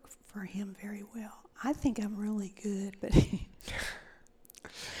work for him very well. I think I'm really good, but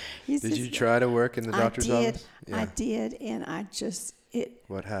did you try to work in the doctor's office? I did, and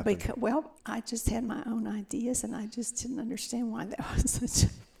what happened? I just had my own ideas, and I just didn't understand why that was such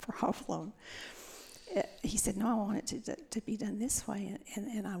a problem. He said, "No, I want it to be done this way,"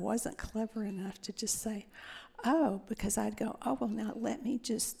 and I wasn't clever enough to just say, "Oh," because I'd go, "Oh, well, now let me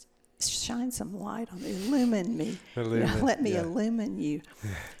just shine some light on me, illumine me, let me illumine you."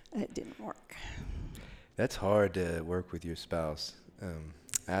 It didn't work. That's hard to work with your spouse.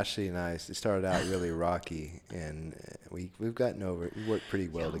 Ashley and I, it started out really rocky, and we've gotten over it. We work pretty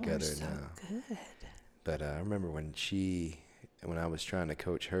well together now. Good. But I remember when I was trying to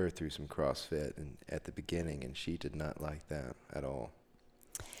coach her through some CrossFit and at the beginning, and she did not like that at all.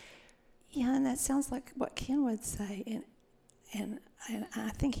 Yeah, and that sounds like what Ken would say, and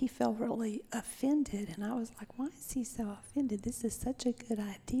I think he felt really offended, and I was like, why is he so offended? This is such a good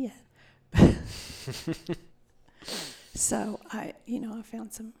idea. So I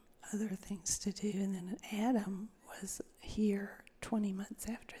found some other things to do, and then Adam was here 20 months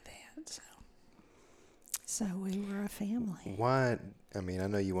after that. So we were a family. Why? I mean, I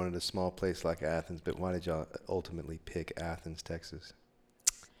know you wanted a small place like Athens, but why did y'all ultimately pick Athens, Texas?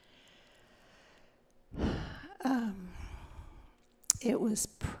 It was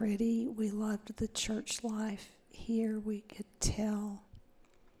pretty. We loved the church life here. We could tell.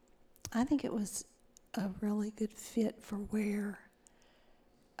 I think it was a really good fit for where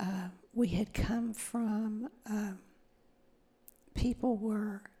we had come from. People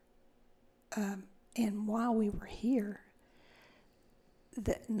were, and while we were here,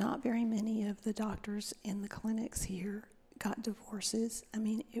 that not very many of the doctors in the clinics here got divorces. I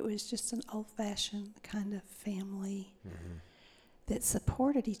mean, it was just an old-fashioned kind of family that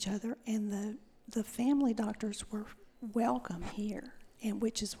supported each other, and the family doctors were welcome here, and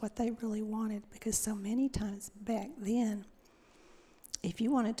which is what they really wanted, because so many times back then, if you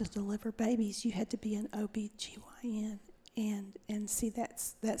wanted to deliver babies, you had to be an OBGYN, and see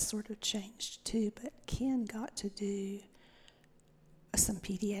that's sort of changed too. But Ken got to do some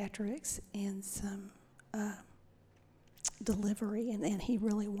pediatrics and some delivery, and he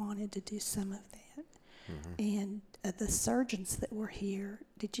really wanted to do some of that. And the surgeons that were here,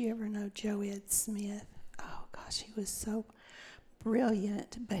 did you ever know Joe Ed Smith? Oh gosh, he was so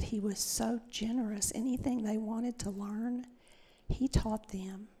brilliant, but he was so generous. Anything they wanted to learn, he taught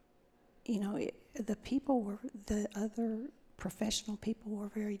them. The other professional people were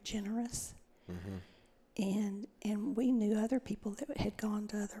very generous. And we knew other people that had gone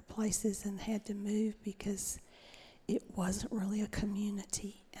to other places and had to move because it wasn't really a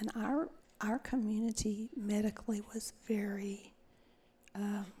community. And our community medically was very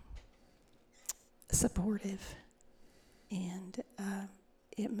supportive, and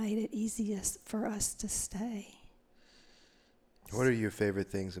it made it easiest for us to stay. What are your favorite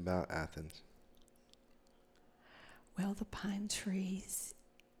things about Athens? Well, the pine trees.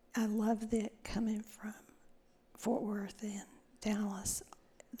 I love that coming from Fort Worth and Dallas,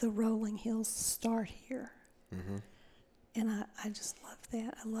 the rolling hills start here. And I just love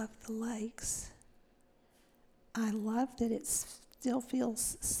that. I love the lakes. I love that it still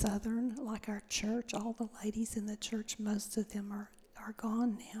feels southern, like our church. All the ladies in the church, most of them are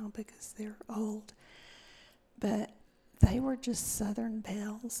gone now because they're old. But they were just southern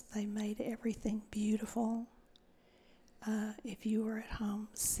belles. They made everything beautiful. If you were at home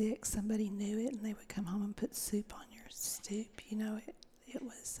sick, somebody knew it, and they would come home and put soup on your stoop.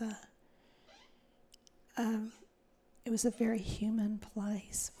 It was a very human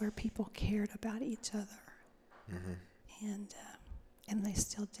place where people cared about each other, and they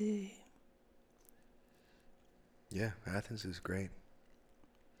still do. Yeah, Athens is great.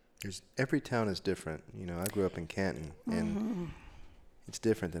 Every town is different. I grew up in Canton, and it's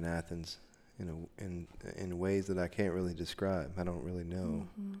different than Athens. In ways that I can't really describe. I don't really know,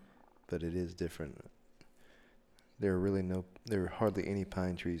 but it is different. There are hardly any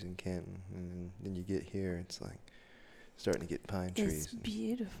pine trees in Canton, and then you get here, it's like starting to get pine trees. It's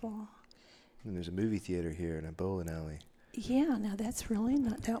beautiful. And there's a movie theater here and a bowling alley. Yeah, now that's really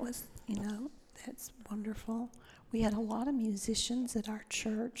that's wonderful. We had a lot of musicians at our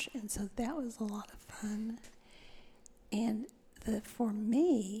church, and so that was a lot of fun. And for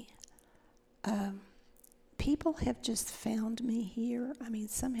me, people have just found me here. I mean,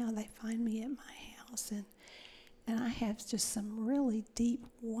 somehow they find me at my house, and I have just some really deep,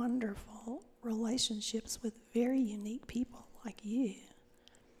 wonderful relationships with very unique people like you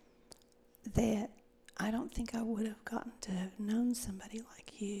that I don't think I would have gotten to have known somebody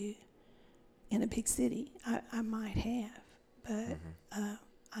like you in a big city. I might have, but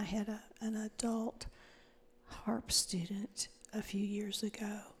I had an adult harp student a few years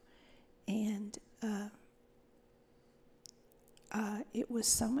ago, and it was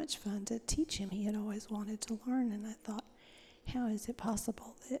so much fun to teach him. He had always wanted to learn, and I thought, how is it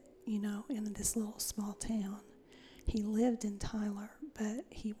possible that, in this little small town, he lived in Tyler, but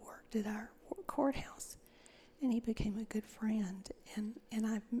he worked at our courthouse, and he became a good friend, and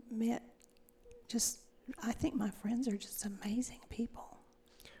I've met I think my friends are just amazing people.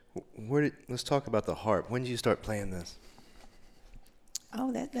 Let's talk about the harp. When did you start playing this?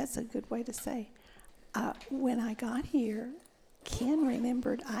 Oh, that's a good way to say. When I got here, Ken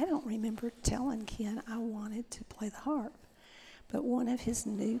remembered. I don't remember telling Ken I wanted to play the harp. But one of his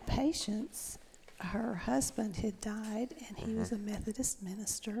new patients, her husband had died, and he was a Methodist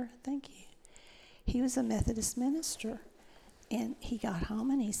minister. Thank you. He was a Methodist minister. And he got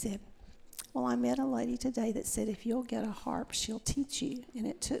home and he said, well, I met a lady today that said if you'll get a harp, she'll teach you. And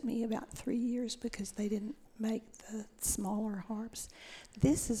it took me about 3 years because they didn't make the smaller harps.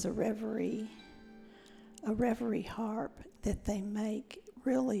 This is a reverie harp that they make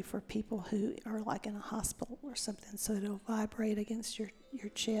really for people who are like in a hospital or something. So it'll vibrate against your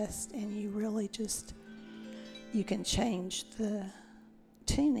chest, and you really just, you can change the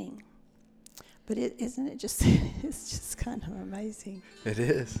tuning. But isn't it just, it's just kind of amazing. It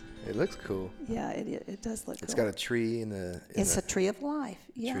is. It looks cool. Yeah, it does look cool. It's got a tree in the... It's a tree of life.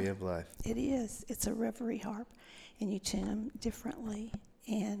 Yeah. Tree of life. It is. It's a reverie harp, and you tune them differently.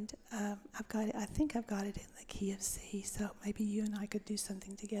 And I've got it. I think I've got it in the key of C, so maybe you and I could do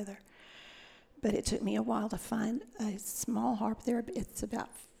something together. But it took me a while to find a small harp there. It's about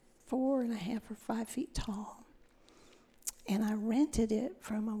 4.5 or 5 feet tall. And I rented it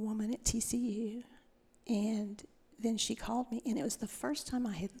from a woman at TCU, and then she called me, and it was the first time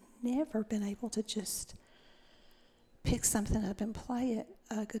I had never been able to just pick something up and play it.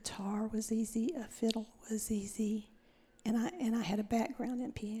 A guitar was easy, a fiddle was easy, and I had a background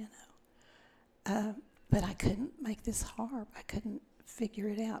in piano. But I couldn't make this harp. I couldn't figure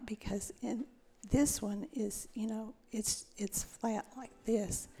it out because this one is, it's flat like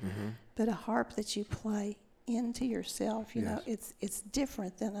this. Mm-hmm. But a harp that you play into yourself, you know, it's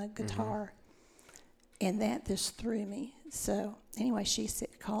different than a guitar. Mm-hmm. And that just threw me. So anyway, she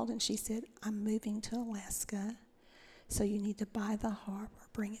called and she said, I'm moving to Alaska, so you need to buy the harp or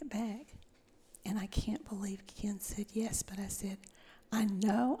bring it back. And I can't believe Ken said yes, but I said, I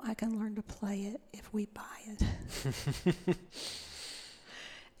know I can learn to play it if we buy it.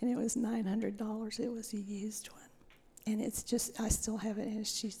 And it was $900. It was a used one. And it's just, I still have it, and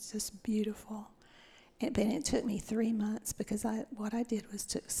she's just beautiful. But it took me 3 months because what I did was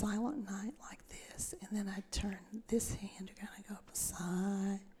took Silent Night like this, and then I'd turn this hand to kind of go up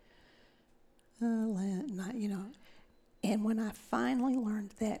Silent Night, And when I finally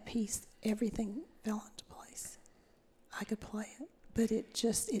learned that piece, everything fell into place. I could play it, but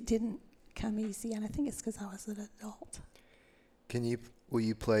it didn't come easy, and I think it's because I was an adult. Will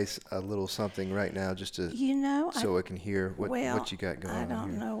you play a little something right now just to so I can hear what you got going on? I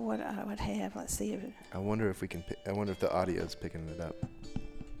don't know what I would have. Let's see. I wonder if I wonder if the audio's picking it up.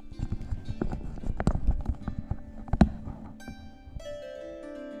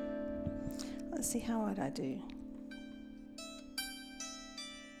 Let's see, how would I do?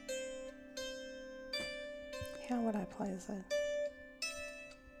 How would I play that?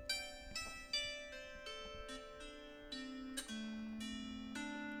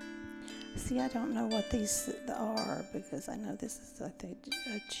 See, I don't know what these are because I know this is, I think,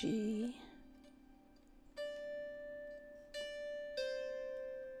 a G.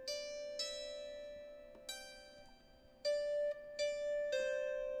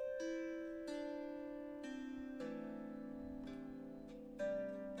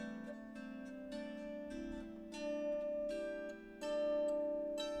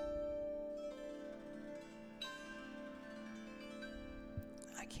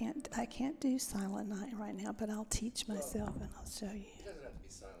 I can't do Silent Night right now, but I'll teach myself and I'll show you. It doesn't have to be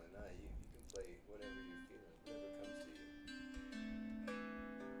Silent Night. You can play whatever you're feeling, whatever comes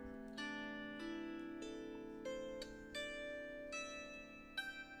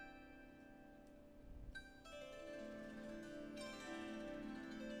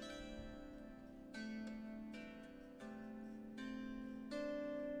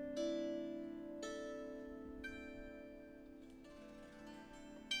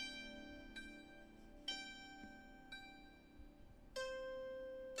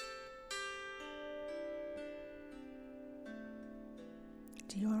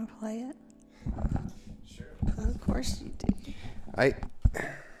Do you want to play it? Sure. Of course you do. I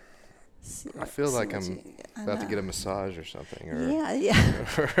feel like I'm about to get a massage or something, or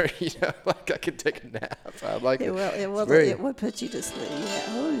or like I could take a nap. I like it. It will put you to sleep. Yeah.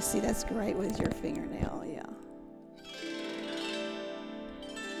 Oh, see, that's great with your fingernail. Yeah.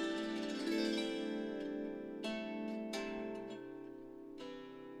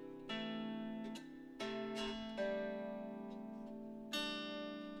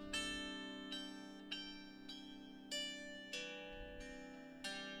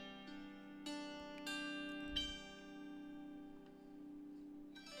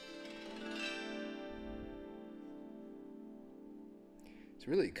 It's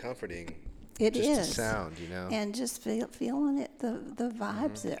really comforting. It just is. The sound, And just feeling it, the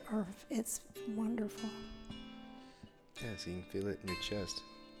vibes that are, it's wonderful. Yeah, so you can feel it in your chest.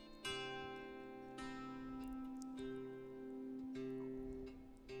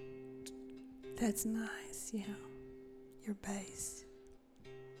 That's nice, yeah. Your bass.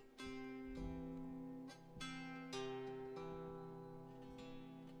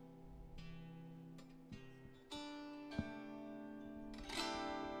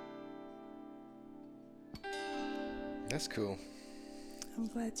 That's cool. I'm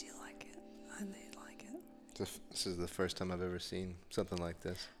glad you like it. I did like it. This is the first time I've ever seen something like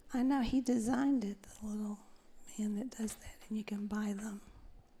this. I know he designed it, the little man that does that, and you can buy them.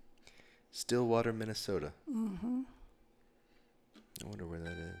 Stillwater, Minnesota. Mm-hmm. I wonder where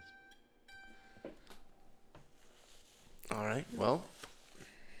that is. All right, well,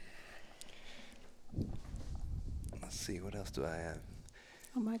 let's see, what else do I have?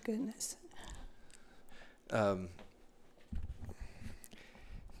 Oh, my goodness. The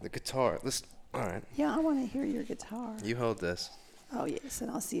guitar. All right, Yeah, I want to hear your guitar. you hold this, Oh, yes,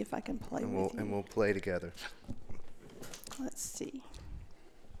 and I'll see if I can play and with you. we'll play together. Let's see.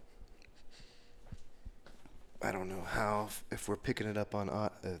 I don't know how if we're picking it up on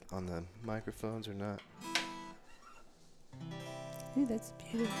the microphones or not. Ooh, that's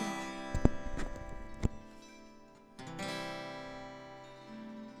beautiful.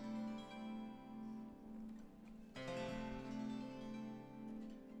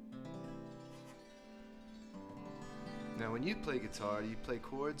 Now, when you play guitar, do you play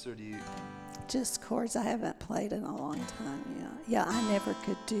chords or do you? Just chords. I haven't played in a long time. Yeah. I never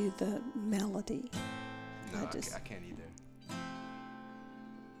could do the melody. No, I I just- can't either.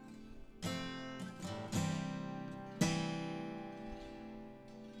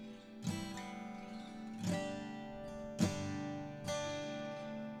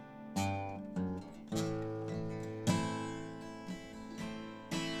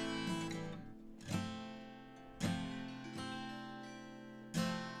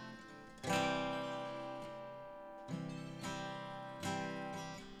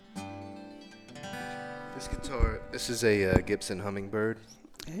 This guitar, this is a Gibson Hummingbird.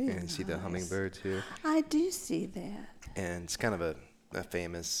 Ooh, And see the nice. hummingbirds here. I do see that. And it's kind of a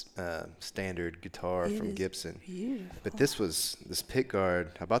famous standard guitar It from is Gibson. Beautiful. But this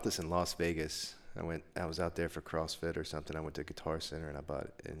pickguard, I bought this in Las Vegas. I was out there for CrossFit or something. I went to Guitar Center and I bought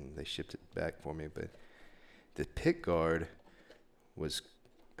it and they shipped it back for me. But the pickguard was,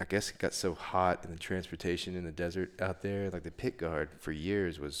 I guess it got so hot in the transportation in the desert out there. Like the pickguard for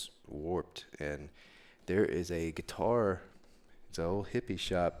years was warped. And there is a guitar, it's an old hippie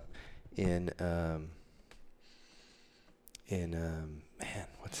shop in man,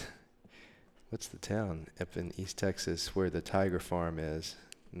 what's the town up in East Texas where the Tiger Farm is?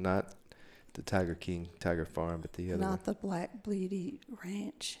 Not the Tiger King Tiger Farm, but the other one. Not the Black Beauty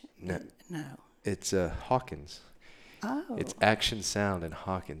Ranch. No. No. It's Hawkins. Oh. It's Action Sound in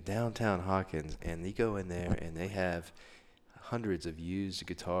Hawkins, downtown Hawkins, and you go in there and they have hundreds of used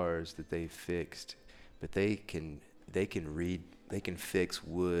guitars that they fixed, but they can fix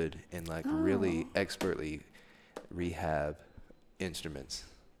wood and like really expertly rehab instruments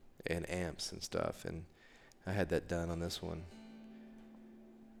and amps and stuff, and I had that done on this one.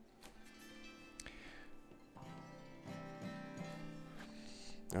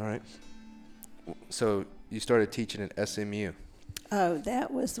 All right. So you started teaching at SMU. Oh,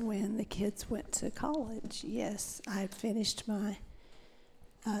 that was when the kids went to college. Yes, I had finished my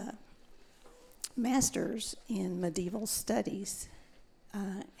master's in medieval studies,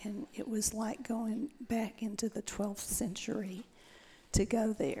 and it was like going back into the 12th century to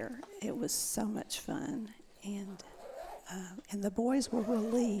go there. It was so much fun, and the boys were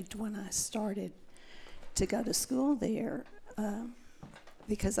relieved when I started to go to school there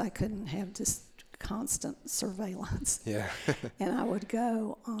because I couldn't have just constant surveillance. Yeah. And I would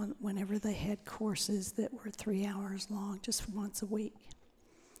go on whenever they had courses that were 3 hours long, just once a week,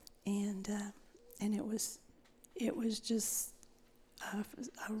 and it was just a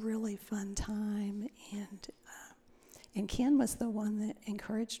really fun time. And Ken was the one that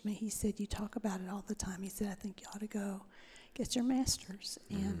encouraged me. He said, "You talk about it all the time." He said, "I think you ought to go get your master's."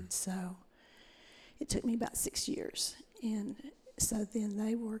 Mm-hmm. And so it took me about 6 years, and so then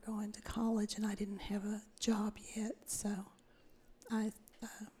they were going to college, and I didn't have a job yet. So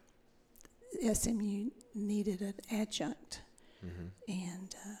SMU needed an adjunct,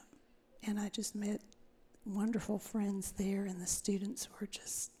 and I just met wonderful friends there, and the students were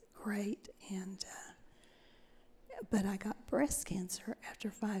just great. And but I got breast cancer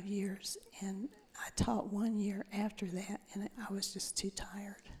after 5 years, and I taught 1 year after that, and I was just too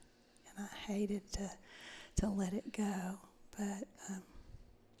tired, and I hated to let it go.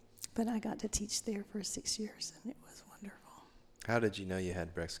 But I got to teach there for 6 years, and it was wonderful. How did you know you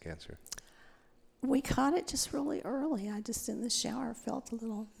had breast cancer? We caught it just really early. I just in the shower felt a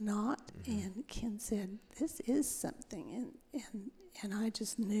little knot, and Ken said, "This is something," and I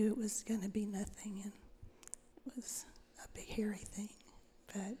just knew it was going to be nothing, and it was a big hairy thing.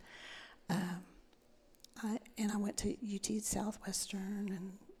 But I went to UT Southwestern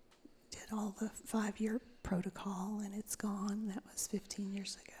and did all the 5-year protocol, and it's gone. That was 15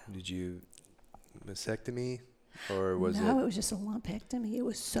 years ago. Did you mastectomy, or was No, it? it was just a lumpectomy. It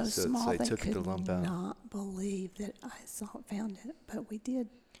was so So small they they took the could lump out. not believe that I found it, but we did.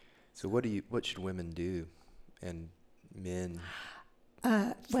 So what should women do, and men?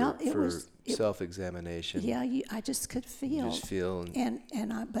 Well, it for was self-examination. yeah. I just could You feel, just feel, and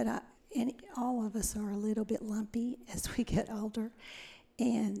all of us are a little bit lumpy as we get older,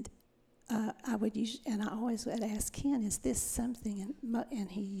 and I always would ask Ken, "Is this something?" And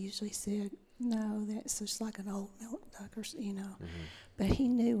he usually said, "No, that's just like an old milk duct, or But he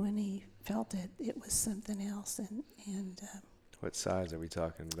knew when he felt it, it was something else, and what size are we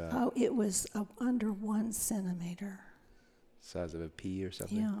talking about? oh, it was under 1 centimeter. Size of a pea or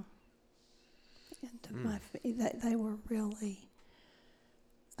something? Yeah. And they were really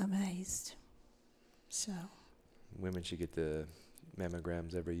amazed. So. Women should get the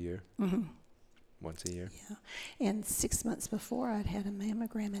mammograms every year. Mm-hmm. Once a year. Yeah. And 6 months before, I'd had a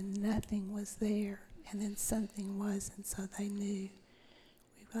mammogram and nothing was there. And then something was, and so they knew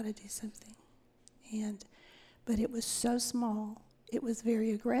we've got to do something. But it was so small. It was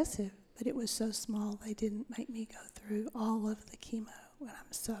very aggressive, but it was so small they didn't make me go through all of the chemo. And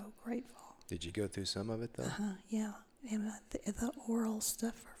I'm so grateful. Did you go through some of it though? Yeah. And the oral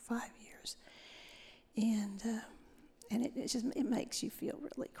stuff for 5 years. And it makes you feel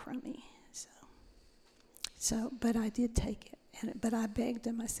really crummy. So, but I did take it. But I begged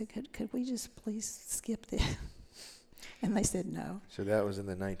them. I said, could we just please skip this? And they said no. So that was in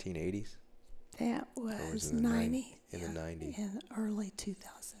the 1980s? That was in 90. The 90s. In early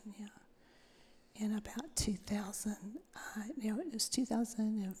 2000, yeah. In about 2000, it was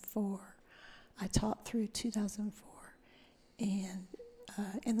 2004. I taught through 2004.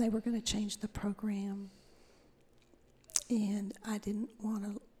 And they were going to change the program. And I didn't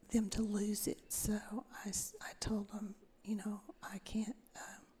want them to lose it. So I told them, I can't,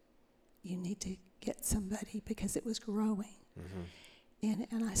 you need to get somebody, because it was growing. Mm-hmm.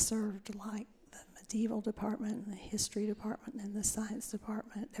 And I served like the medieval department and the history department and the science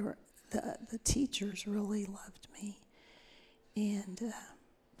department. The teachers really loved me.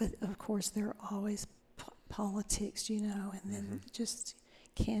 But of course there are always politics, and then just,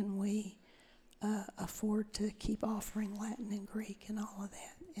 can we afford to keep offering Latin and Greek and all of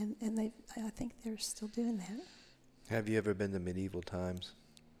that? And I think they're still doing that. Have you ever been to medieval times?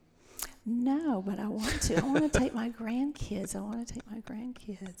 No, but I want to. I want to take my grandkids.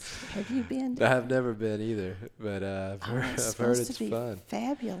 Have you been? I've never been either, but I've heard it's fun.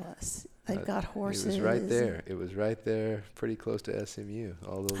 Fabulous. They've got horses. It was right there. It was right there, pretty close to SMU.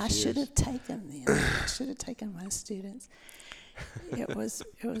 All those years. I should have taken them. I should have taken my students. It was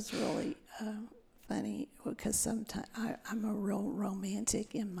really funny, because sometimes I'm a real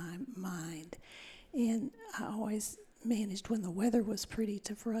romantic in my mind, and I always managed when the weather was pretty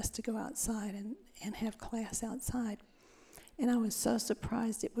for us to go outside and have class outside. And I was so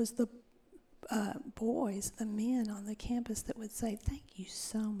surprised. It was the boys, the men on the campus, that would say, "Thank you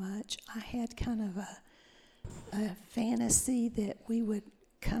so much." I had kind of a fantasy that we would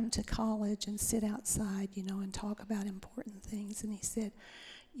come to college and sit outside, and talk about important things. And he said,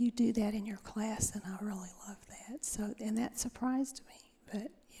 "You do that in your class," and I really love that. So, and that surprised me.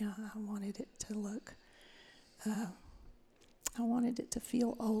 But I wanted it to look. I wanted it to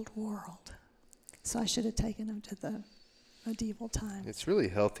feel old world. So I should have taken them to the medieval times. It's really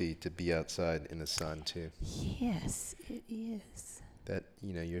healthy to be outside in the sun too. Yes, it is. That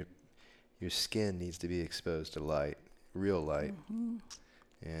your skin needs to be exposed to light, real light,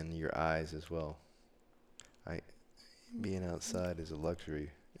 and your eyes as well. Being outside is a luxury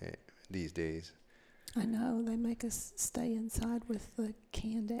these days. I know, they make us stay inside with the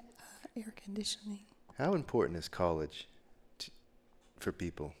canned air conditioning. How important is college for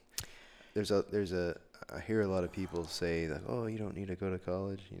people? I hear a lot of people say that, "Oh, you don't need to go to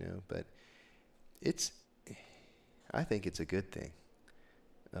college," but I think it's a good thing,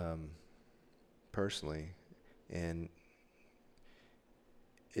 personally, and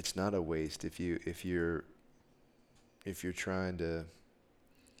it's not a waste if you're trying to,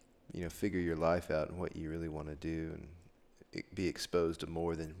 figure your life out and what you really want to do, and be exposed to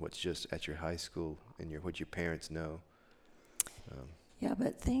more than what's just at your high school and what your parents know. Yeah,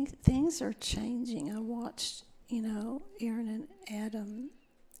 but things are changing. I watched, Aaron and Adam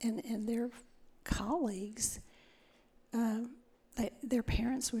and their colleagues. Their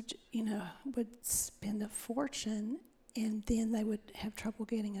parents would spend a fortune, and then they would have trouble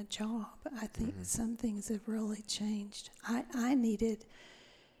getting a job. I think some things have really changed. I needed,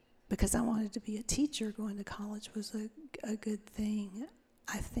 because I wanted to be a teacher, going to college was a good thing.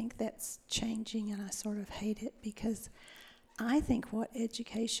 I think that's changing, and I sort of hate it, because I think what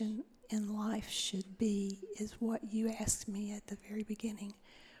education in life should be is what you asked me at the very beginning.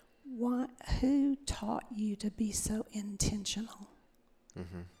 Who taught you to be so intentional?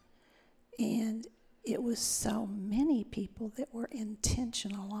 And it was so many people that were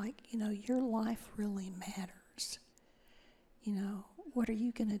intentional, like, your life really matters. What are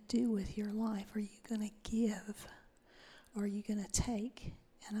you going to do with your life? Are you going to give? Or are you going to take?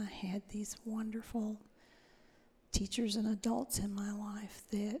 And I had these wonderful teachers and adults in my life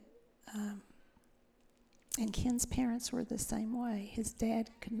that, and Ken's parents were the same way. His dad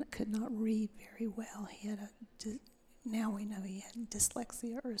could not read very well. He had now we know he had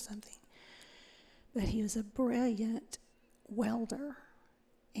dyslexia or something. But he was a brilliant welder,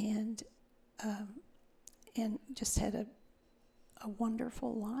 and just had a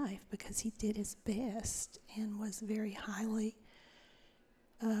wonderful life because he did his best and was very highly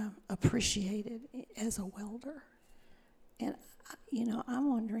appreciated as a welder. And, I'm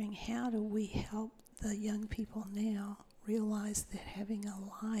wondering, how do we help the young people now realize that having a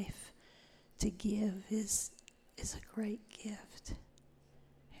life to give is a great gift?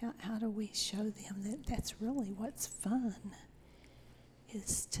 How do we show them that that's really what's fun,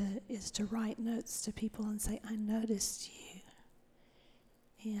 is to write notes to people and say, I noticed you,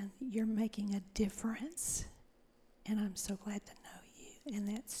 and you're making a difference, and I'm so glad to know you, and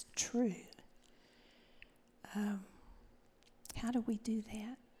that's true. How do we do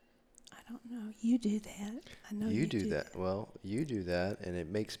that? I don't know. You do that. I know you do that. Well, you do that, and it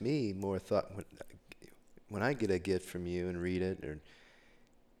makes me more thought. When I get a gift from you and read it,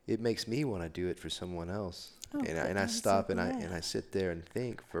 it makes me want to do it for someone else. Oh, and I stop and I sit there and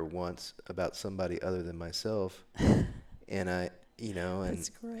think for once about somebody other than myself. And that's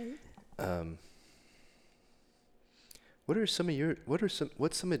great.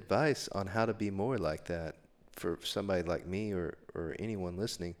 What's some advice on how to be more like that for somebody like me or anyone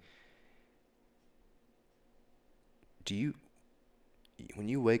listening? When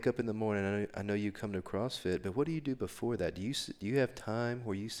you wake up in the morning, I know you come to CrossFit, but what do you do before that? Do you have time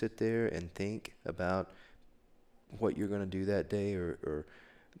where you sit there and think about what you're going to do that day, or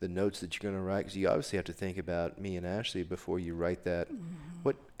the notes that you're going to write? Because you obviously have to think about me and Ashley before you write that. Mm-hmm.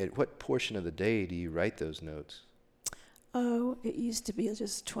 At what portion of the day do you write those notes? Oh, it used to be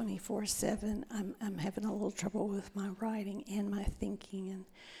just 24/7. I'm having a little trouble with my writing and my thinking,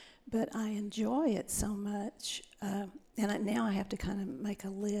 but I enjoy it so much. Now I have to kind of make a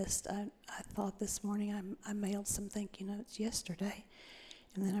list. I thought this morning I mailed some thank you notes yesterday,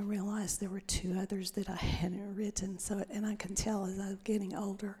 and then I realized there were 2 others that I hadn't written. And I can tell as I'm getting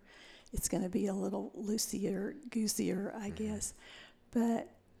older, it's going to be a little loosier, goosier, I guess. But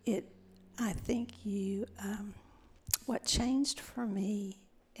I think what changed for me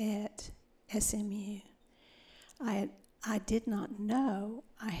at SMU, I did not know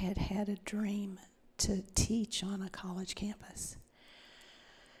I had a dream to teach on a college campus.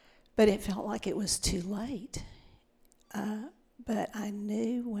 But it felt like it was too late. But I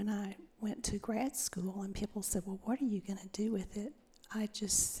knew when I went to grad school and people said, well, what are you going to do with it? I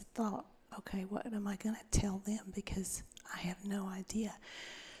just thought, okay, what am I going to tell them? Because I have no idea.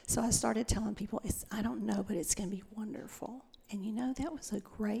 So I started telling people, I don't know, but it's going to be wonderful. And that was a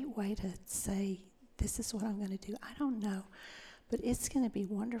great way to say, this is what I'm going to do. I don't know, but it's going to be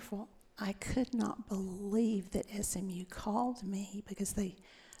wonderful. I could not believe that SMU called me because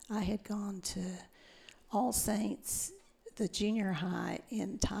I had gone to All Saints, the junior high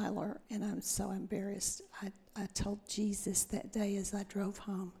in Tyler, and I'm so embarrassed. I told Jesus that day as I drove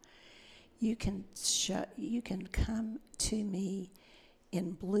home, you can come to me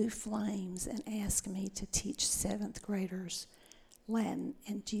in blue flames and ask me to teach 7th graders Latin,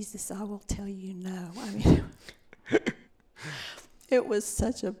 and Jesus, I will tell you no. I mean, it was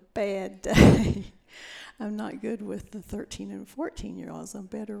such a bad day. I'm not good with the 13 and 14-year-olds. I'm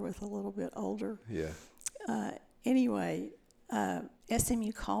better with a little bit older. Yeah. Anyway,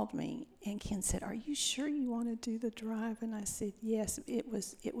 SMU called me, and Ken said, are you sure you want to do the drive? And I said, yes, it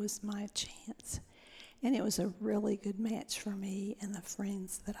was my chance. And it was a really good match for me and the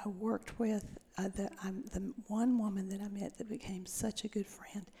friends that I worked with. The one woman that I met that became such a good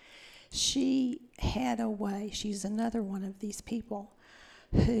friend, she had a way. She's another one of these people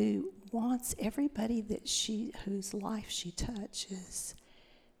who wants everybody whose life she touches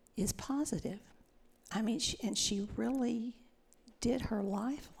is positive. I mean, she really did her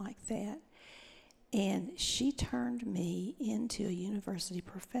life like that. And she turned me into a university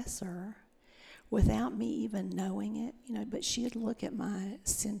professor without me even knowing it, but she'd look at my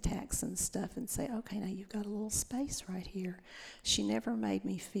syntax and stuff and say, okay, now you've got a little space right here. She never made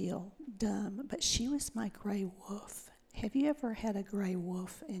me feel dumb, but she was my gray wolf. Have you ever had a gray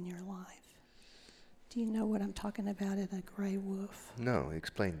wolf in your life? Do you know what I'm talking about in a gray wolf? No,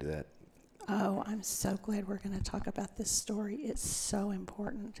 explain to that. Oh, I'm so glad we're going to talk about this story. It's so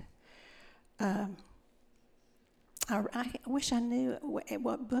important. I wish I knew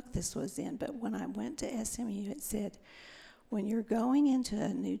what book this was in, but when I went to SMU, it said, when you're going into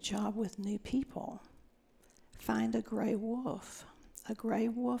a new job with new people, find a gray wolf. A gray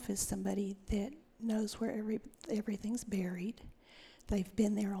wolf is somebody that knows where everything's buried. They've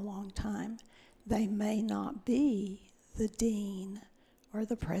been there a long time. They may not be the dean or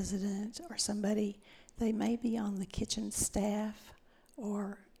the president or somebody. They may be on the kitchen staff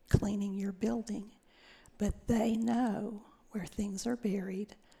or cleaning your building, but they know where things are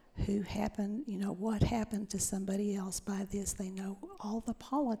buried, who happened, what happened to somebody else by this. They know all the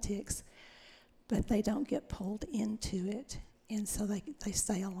politics, but they don't get pulled into it, and so they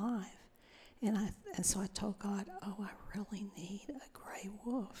stay alive. And so I told God, oh, I really need a gray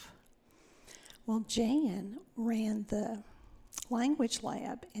wolf. Well, Jan ran the language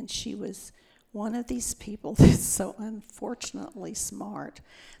lab, and she was one of these people that's so unfortunately smart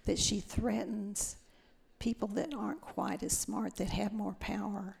that she threatens people that aren't quite as smart, that have more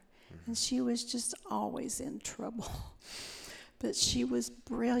power. And she was just always in trouble. But she was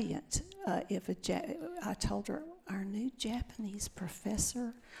brilliant. I told her, our new Japanese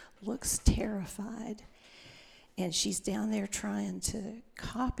professor looks terrified, and she's down there trying to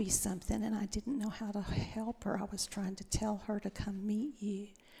copy something, and I didn't know how to help her. I was trying to tell her to come meet you.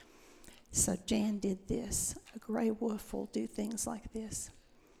 So Jan did this. A gray wolf will do things like this.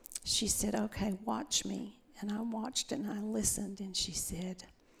 She said, okay, watch me. And I watched and I listened, and she said,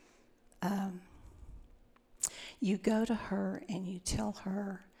 you go to her and you tell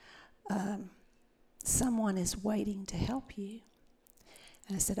her someone is waiting to help you.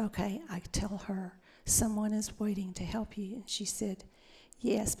 And I said, okay. I tell her someone is waiting to help you. And she said,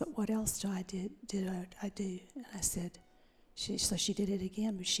 yes, but what else do I do? And I said, so she did it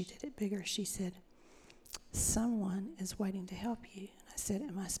again, but she did it bigger. She said, someone is waiting to help you.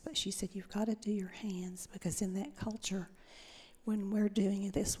 And I said, she said, you've got to do your hands, because in that culture, when we're doing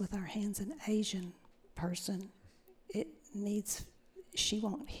this with our hands, an Asian person, she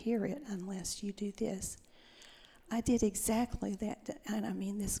won't hear it unless you do this. I did exactly that. And I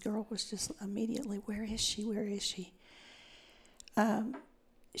mean, this girl was just immediately, where is she? Where is she?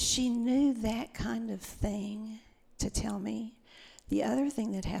 She knew that kind of thing to tell me. The other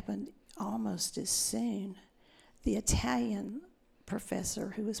thing that happened almost as soon, the Italian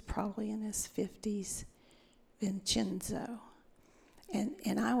professor, who was probably in his 50s, Vincenzo,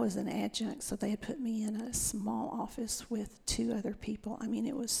 and I was an adjunct, so they had put me in a small office with 2 other people. I mean,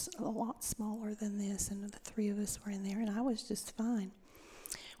 it was a lot smaller than this, and the 3 of us were in there, and I was just fine.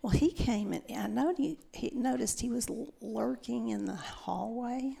 Well, he came, and I noticed he was lurking in the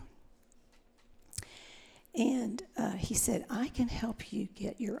hallway, and he said, I can help you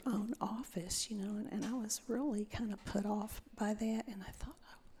get your own office, and I was really kind of put off by that, and I thought,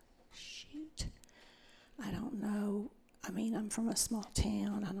 oh, shoot, I don't know. I mean, I'm from a small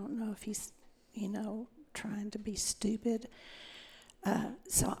town. I don't know if he's, trying to be stupid.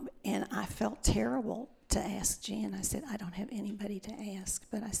 And I felt terrible to ask Jan. I said, I don't have anybody to ask.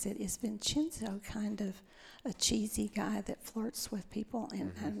 But I said, is Vincenzo kind of a cheesy guy that flirts with people?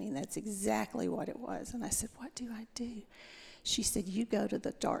 And I mean, that's exactly what it was. And I said, what do I do? She said, you go to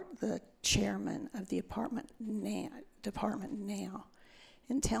the chairman of the department now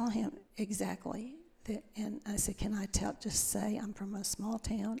and tell him exactly that. And I said, can I just say I'm from a small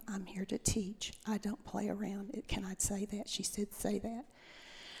town, I'm here to teach, I don't play around. Can I say that? She said, say that.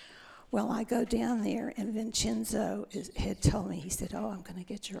 Well, I go down there, and Vincenzo had told me, he said, oh, I'm going to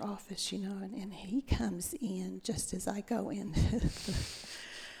get your office, and he comes in just as I go in,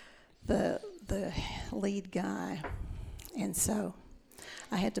 the lead guy. And so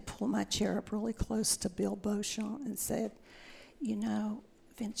I had to pull my chair up really close to Bill Beauchamp and said,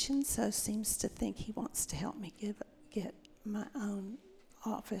 Vincenzo seems to think he wants to help me get my own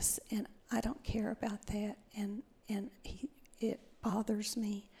office, and I don't care about that, and it bothers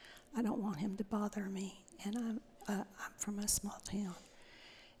me. I don't want him to bother me, and I'm from a small town.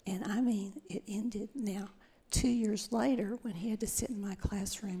 And I mean, it ended. Now, 2 years later, when he had to sit in my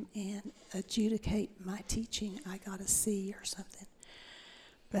classroom and adjudicate my teaching, I got a C or something.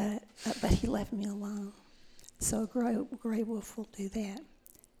 But he left me alone. So Gray Wolf will do that.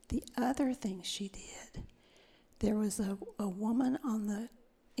 The other thing she did, there was a woman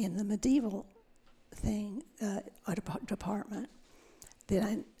in the medieval thing, a department,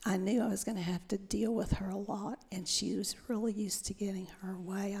 that I knew I was going to have to deal with her a lot, and she was really used to getting her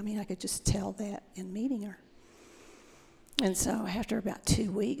way. I mean, I could just tell that in meeting her. And so after about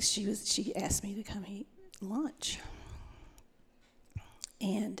 2 weeks, she asked me to come eat lunch.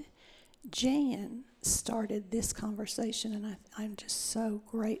 And Jan started this conversation, and I'm just so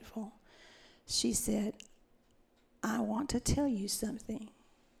grateful. She said, I want to tell you something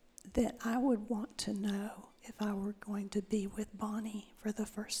that I would want to know if I were going to be with Bonnie for the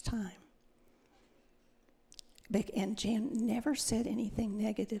first time. And Jan never said anything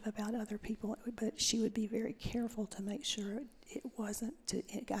negative about other people, but she would be very careful to make sure it wasn't,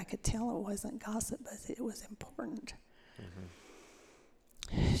 I could tell it wasn't gossip, but it was important.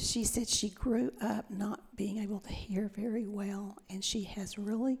 Mm-hmm. She said she grew up not being able to hear very well, and she has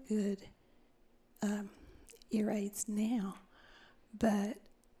really good ear aids now, but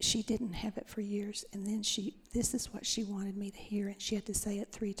she didn't have it for years. And then this is what she wanted me to hear, and she had to say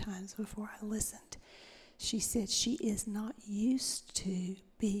it 3 times before I listened. She said she is not used to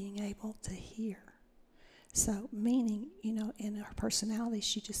being able to hear. So meaning, in her personality,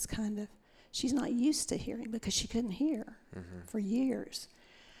 she just she's not used to hearing because she couldn't hear for years.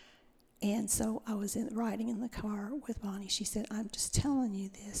 And so I was riding in the car with Bonnie. She said, I'm just telling you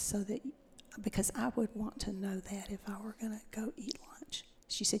this because I would want to know that if I were going to go eat lunch.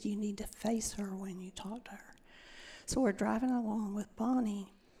 She said, you need to face her when you talk to her. So we're driving along with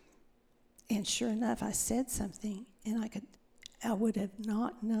Bonnie, and sure enough, I said something, and I would have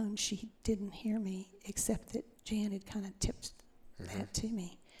not known she didn't hear me, except that Jan had kind of tipped that to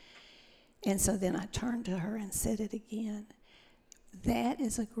me. And so then I turned to her and said it again. That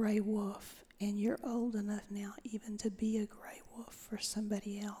is a gray wolf, and you're old enough now even to be a gray wolf for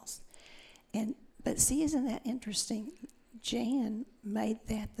somebody else. But see, isn't that interesting? Jan made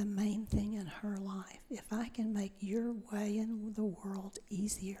that the main thing in her life. If I can make your way in the world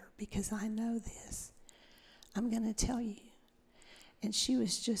easier because I know this, I'm going to tell you. And she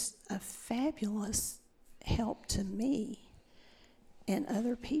was just a fabulous help to me and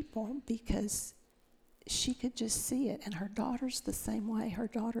other people because she could just see it. And her daughter's the same way. Her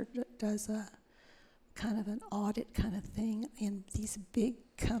daughter does a kind of an audit kind of thing in these big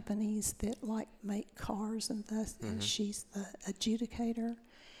companies that make cars and thus, and she's the adjudicator.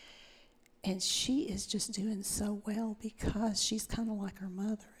 And she is just doing so well because she's kind of like her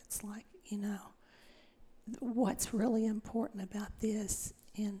mother. It's like, what's really important about this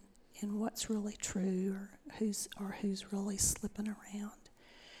and what's really true or who's really slipping around.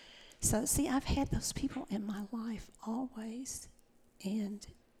 So see, I've had those people in my life always, and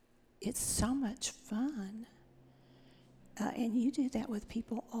it's so much fun. And you do that with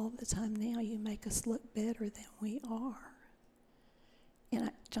people all the time now. You make us look better than we are.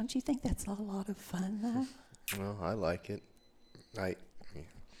 And don't you think that's a lot of fun, though? Well, I like it. I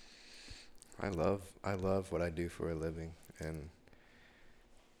love what I do for a living. And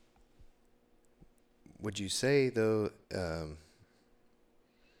would you say, though,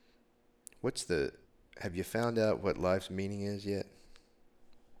 have you found out what life's meaning is yet?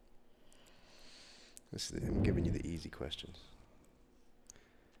 I'm giving you the easy questions.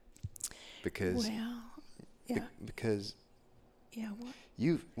 Because what?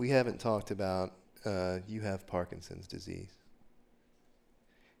 We haven't talked about you have Parkinson's disease.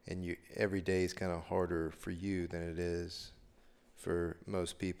 And every day is kind of harder for you than it is for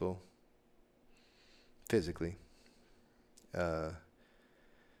most people physically.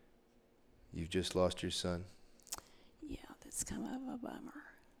 You've just lost your son. Yeah, that's kind of a bummer.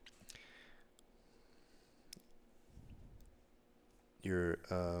 You're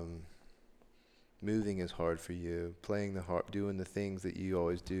moving is hard for you. Playing the harp, doing the things that you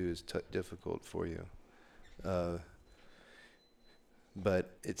always do is difficult for you.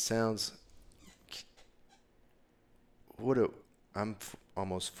 But it sounds. I'm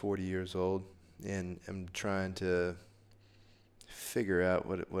almost 40 years old, and I'm trying to figure out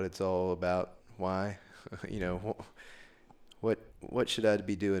what it's all about. Why, what should I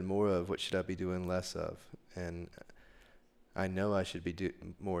be doing more of? What should I be doing less of? And I know I should be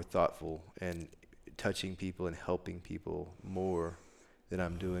more thoughtful and touching people and helping people more than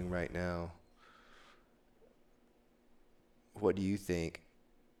I'm doing right now. What do you think?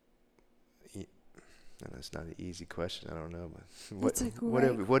 That's not an easy question. I don't know, but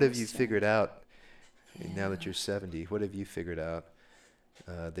what have you figured out now that you're 70? What have you figured out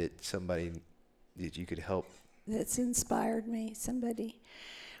that you could help? That's inspired me. Somebody.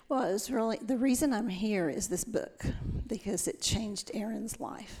 Well, it was really the reason I'm here is this book because it changed Aaron's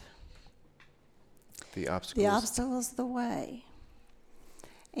life. The obstacles of the way,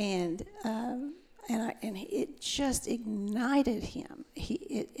 and it just ignited him.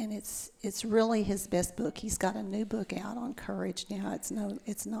 It's really his best book. He's got a new book out on courage now.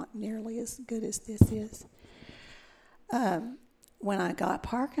 It's not nearly as good as this is. When I got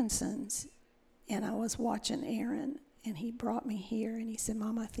Parkinson's, and I was watching Aaron, and he brought me here, and he said,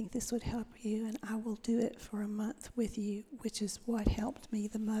 "Mom, I think this would help you, and I will do it for a month with you," which is what helped me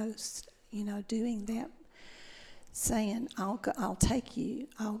the most. Doing that. Saying, I'll take you,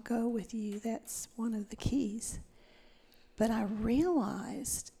 I'll go with you, that's one of the keys. But I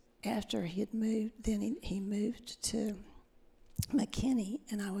realized after he had moved, then he moved to McKinney,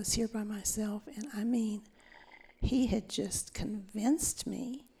 and I was here by myself, and he had just convinced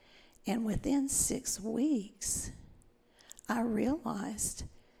me, and within 6 weeks, I realized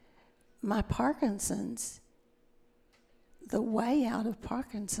my Parkinson's, the way out of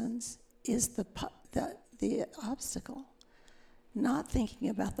Parkinson's is the obstacle. Not thinking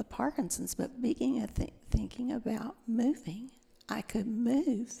about the Parkinson's, but thinking about moving. I could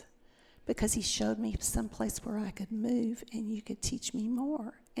move because he showed me some place where I could move and you could teach me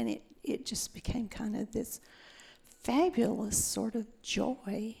more. And it just became kind of this fabulous sort of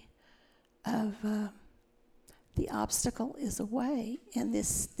joy of the obstacle is a way. And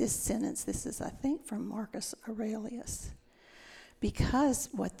this sentence, this is, I think, from Marcus Aurelius. Because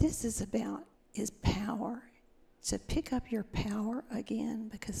what this is about is power, to pick up your power again,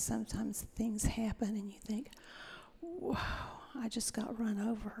 because sometimes things happen and you think, wow, I just got run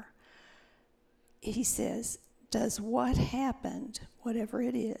over. He says, does what happened, whatever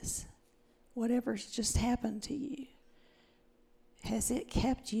it is, whatever's just happened to you, has it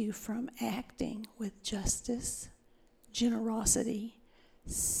kept you from acting with justice, generosity,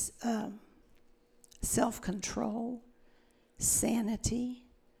 self-control, sanity,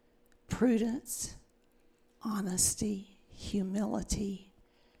 prudence, honesty, humility,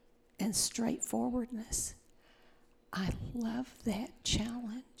 and straightforwardness? I love that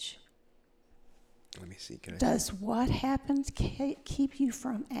challenge. Let me see. Does what happened keep you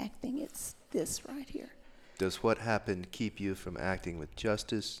from acting? It's this right here. Does what happened keep you from acting with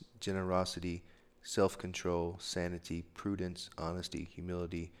justice, generosity, self-control, sanity, prudence, honesty,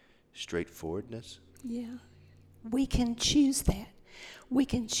 humility, straightforwardness? Yeah. We can choose that. We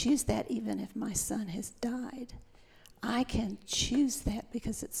can choose that even if my son has died. I can choose that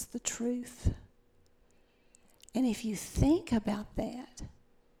because it's the truth. And if you think about that,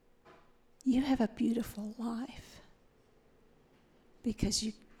 you have a beautiful life because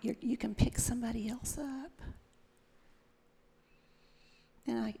you can pick somebody else up.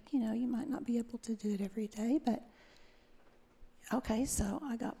 And you might not be able to do it every day, but okay, so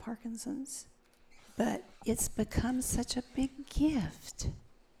I got Parkinson's. But it's become such a big gift.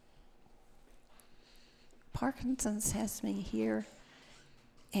 Parkinson's has me here,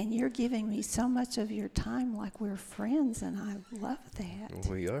 and you're giving me so much of your time like we're friends, and I love that.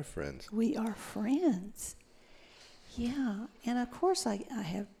 We are friends. We are friends. Yeah. And of course I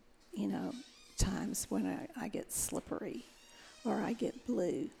have, times when I get slippery or I get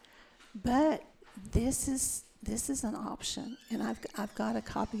blue. But this is an option, and I've got a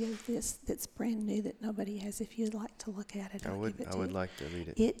copy of this that's brand new that nobody has. If you'd like to look at it, I would like to read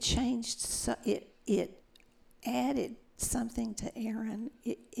it. It changed. It added something to Aaron.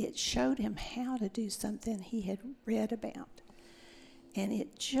 It showed him how to do something he had read about, and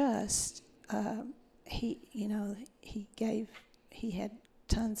it just he had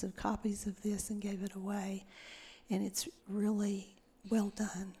tons of copies of this and gave it away, and it's really well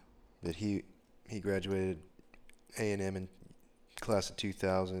done. That he graduated A&M in class of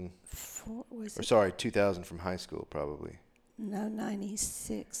 2000. 2000 from high school, probably. No,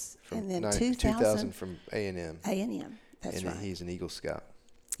 96. And then 2000 from A&M. A&M, that's right. And he's an Eagle Scout.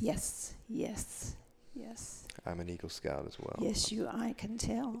 Yes. I'm an Eagle Scout as well. Yes, I can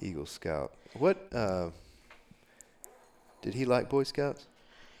tell. Eagle Scout. What, did he like Boy Scouts?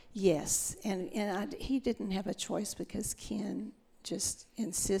 Yes, and he didn't have a choice because Ken just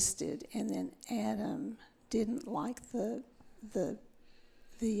insisted, and then Adam didn't like the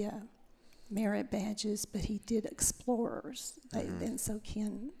merit badges, but he did explorers. And so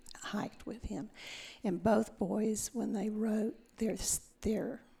Ken hiked with him, and both boys, when they wrote their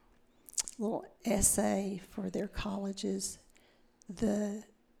little essay for their colleges, the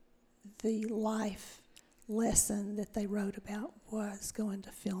life lesson that they wrote about was going to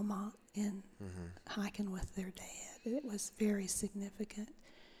Philmont and hiking with their dad. It was very significant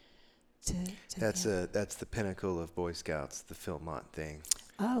to that's them. That's the pinnacle of Boy Scouts, the Philmont thing.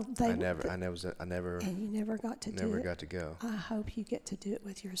 Oh, I never. And you never got to do it. Never got to go. I hope you get to do it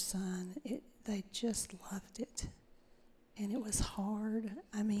with your son. They just loved it, and it was hard.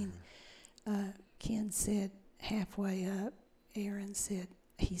 I mean, Ken said halfway up, Aaron said,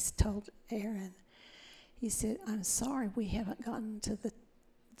 he's told Aaron, he said, I'm sorry we haven't gotten to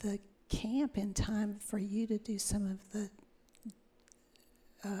the camp in time for you to do some of the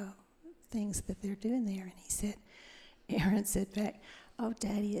things that they're doing there. And he said, Aaron said back, oh,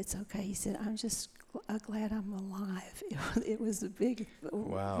 Daddy, it's okay. He said, I'm just glad I'm alive. It was a big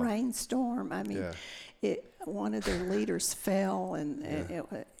rainstorm. I mean, one of their leaders fell,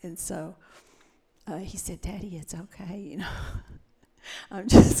 and so he said, Daddy, it's okay. You know, I'm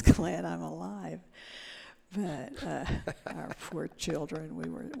just glad I'm alive. But our poor children,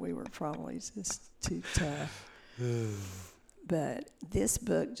 we were probably just too tough. But this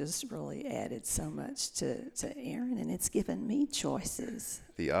book just really added so much to Aaron, and it's given me choices.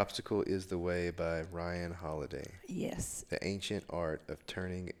 The Obstacle is the Way by Ryan Holiday. Yes. The Ancient Art of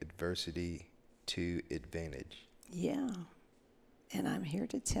Turning Adversity to Advantage. Yeah. And I'm here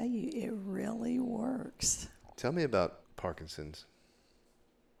to tell you, it really works. Tell me about Parkinson's.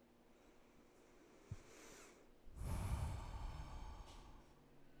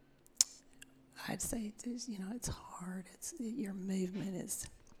 I'd say, it's hard. Your movement is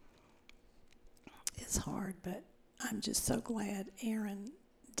hard, but I'm just so glad Aaron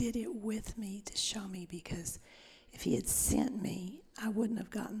did it with me to show me, because if he had sent me, I wouldn't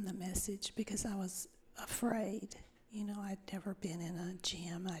have gotten the message because I was afraid. You know, I'd never been in a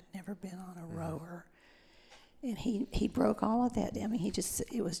gym. I'd never been on a rower. And he broke all of that. I mean,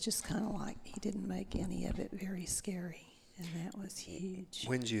 it was just kind of like he didn't make any of it very scary. And that was huge.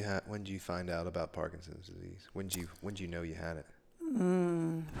 When did you find out about Parkinson's disease? When did you know you had it?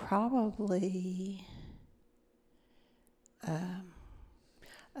 Probably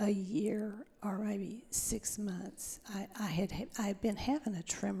a year or maybe 6 months. I had been having a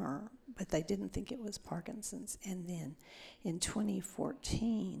tremor, but they didn't think it was Parkinson's. And then in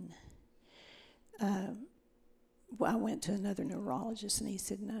 2014, I went to another neurologist, and he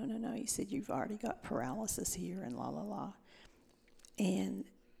said, no. He said, you've already got paralysis here and la, la, la. And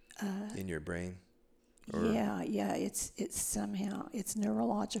in your brain? Yeah, it's somehow, it's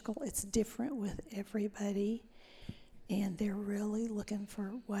neurological. It's different with everybody. And they're really looking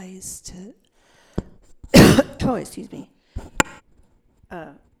for ways to, excuse me.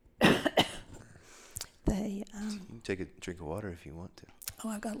 They, you can take a drink of water if you want to. Oh,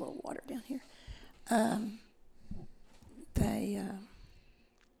 I've got a little water down here.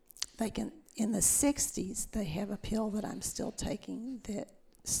 They can, in the 60s, they have a pill that I'm still taking that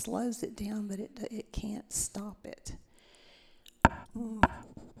slows it down, but it can't stop it.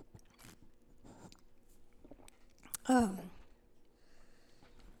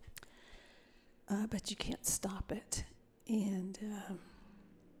 But you can't stop it, and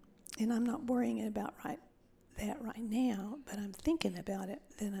I'm not worrying about that right now, but I'm thinking about it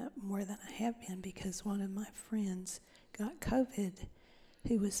more than I have been, because one of my friends got COVID,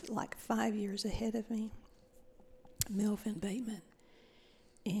 who was like 5 years ahead of me, Melvin Bateman,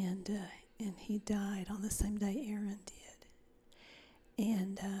 and he died on the same day Aaron did,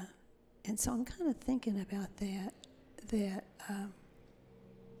 and so I'm kind of thinking about that.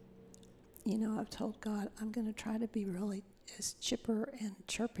 I've told God I'm going to try to be really as chipper and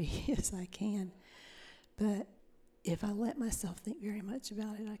chirpy as I can, but if I let myself think very much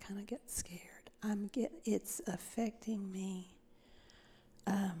about it, I kind of get scared. It's affecting me.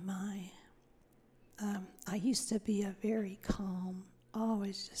 I used to be a very calm,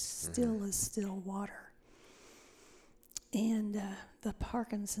 always just still as still water. And the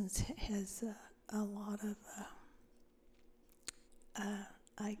Parkinson's has a lot of,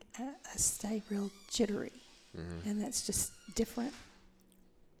 I stay real jittery, and that's just different.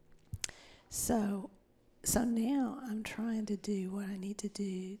 So now I'm trying to do what I need to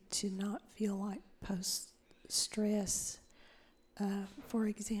do to not feel like post-stress. For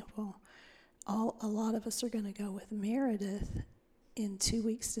example, a lot of us are going to go with Meredith in 2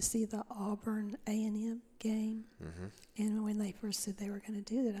 weeks to see the Auburn A&M game. And when they first said they were going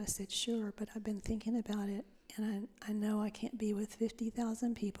to do that, I said, sure, but I've been thinking about it, and I know I can't be with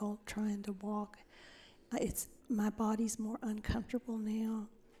 50,000 people trying to walk. My body's more uncomfortable now.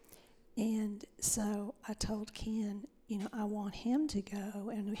 And so I told Ken, I want him to go,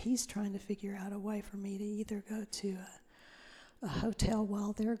 and he's trying to figure out a way for me to either go to a hotel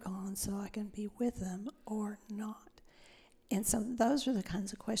while they're gone so I can be with them or not. And so those are the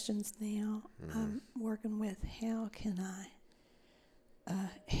kinds of questions now I'm working with. How can I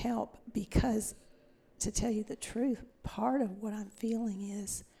help? Because to tell you the truth, part of what I'm feeling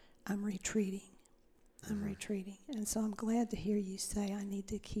is I'm retreating. And so I'm glad to hear you say I need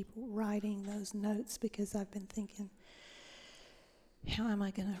to keep writing those notes, because I've been thinking, how am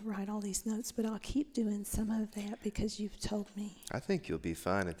I going to write all these notes? But I'll keep doing some of that because you've told me. I think you'll be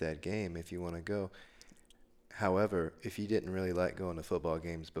fine at that game if you want to go. However, if you didn't really like going to football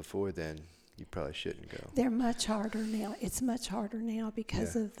games before then, you probably shouldn't go. They're much harder now. It's much harder now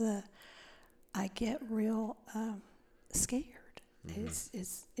because of I get real scared. Mm-hmm.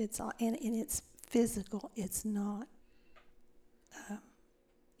 It's all, and it's physical. It's not,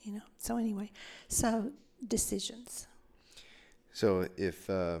 So anyway, so decisions. So if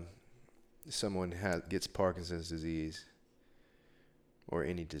someone gets Parkinson's disease or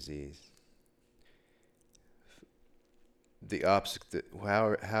any disease, the obstacle,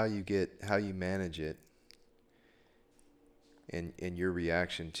 how you manage it, and your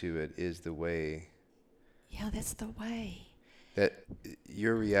reaction to it is the way. Yeah, that's the way. That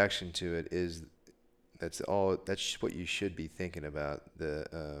your reaction to it is, that's what you should be thinking about.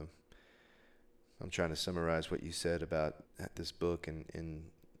 I'm trying to summarize what you said about this book and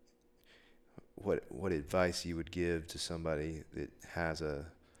what advice you would give to somebody that has a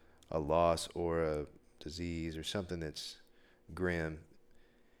loss or a disease or something that's grim.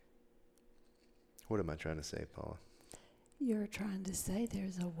 What am I trying to say, Paula? You're trying to say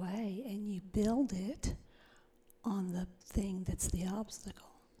there's a way, and you build it on the thing that's the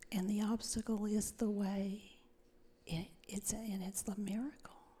obstacle, and the obstacle is the way. It's the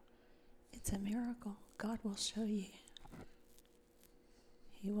miracle. It's a miracle. God will show you.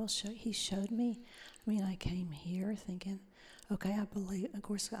 He will show. He showed me. I mean, I came here thinking, okay, I believe. Of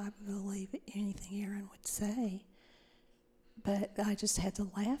course, I believe anything Aaron would say. But I just had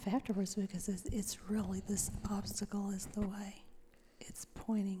to laugh afterwards because it's really, this obstacle is the way. It's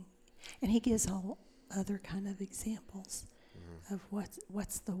pointing, and he gives all other kind of examples of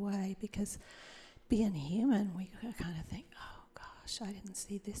what's the way. Because being human, we kind of think, oh gosh, I didn't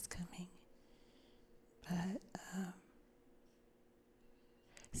see this coming. But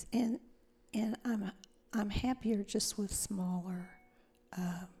and I'm happier just with smaller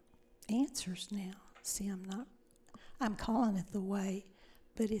answers now. See, I'm calling it the way,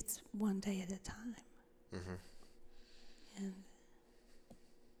 but it's one day at a time. Mm-hmm. And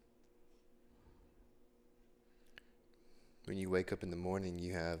when you wake up in the morning,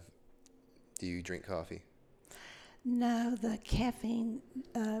 do you drink coffee? no, the caffeine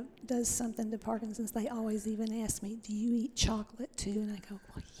does something to Parkinson's. They always even ask me, do you eat chocolate too? And I go,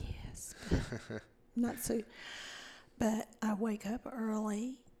 well, yes. Not so. But I wake up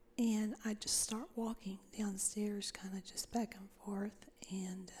early and I just start walking downstairs, kind of just back and forth.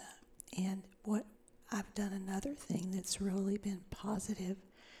 And what I've done, another thing that's really been positive,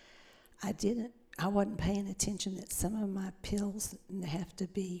 I wasn't paying attention that some of my pills have to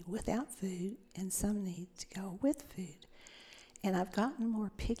be without food and some need to go with food. And I've gotten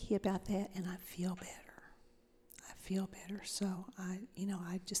more picky about that, and I feel better. So I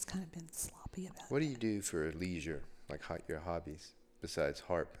just kind of been sloppy about it. What do you do for leisure, like your hobbies, besides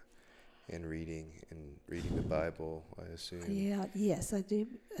harp and reading the Bible, I assume? Yes, I do.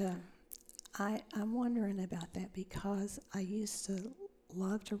 I'm wondering about that because I used to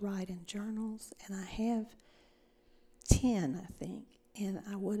love to write in journals, and I have 10, I think, and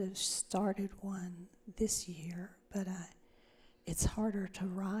I would have started one this year, but it's harder to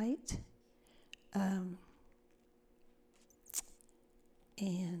write.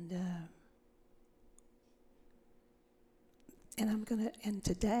 And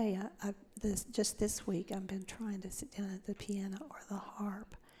today, this week, I've been trying to sit down at the piano or the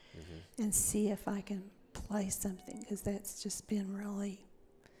harp and see if I can play something, because that's just been really,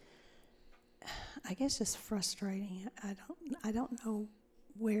 I guess, just frustrating. I don't know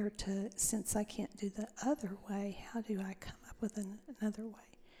where to, since I can't do the other way, how do I come up with another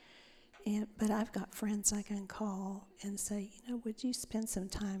way? But I've got friends I can call and say, would you spend some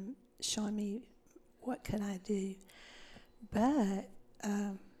time showing me what could I do? But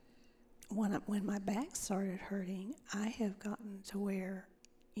when my back started hurting, I have gotten to where,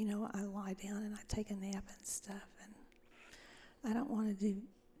 I lie down and I take a nap and stuff, and I don't want to do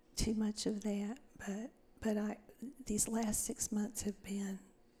too much of that. But these last 6 months have been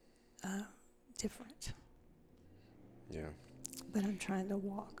different. Yeah. But I'm trying to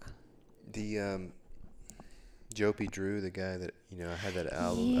walk. The Joe P. Drew, the guy that I had that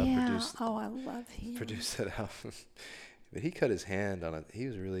album. Yeah. Produced. Oh, I love him. Produced that album. But he cut his hand on it. He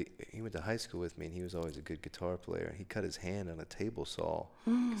went to high school with me, and he was always a good guitar player. He cut his hand on a table saw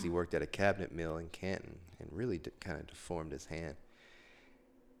because he worked at a cabinet mill in Canton and really kind of deformed his hand.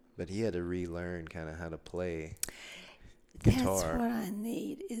 But he had to relearn kind of how to play guitar. That's what I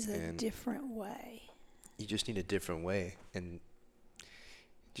need, is a different way. You just need a different way. And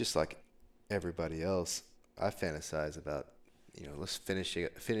just like everybody else, I fantasize about let's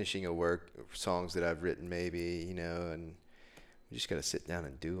finishing a work, songs that I've written maybe, and we just got to sit down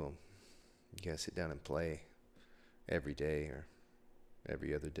and do them. You got to sit down and play every day or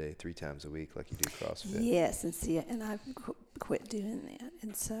every other day, 3 times a week, like you do CrossFit. Yes, and see, and I've quit doing that,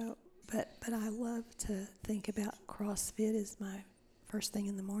 and so, but I love to think about CrossFit as my first thing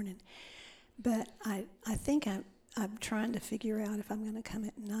in the morning. But I think I'm trying to figure out if I'm going to come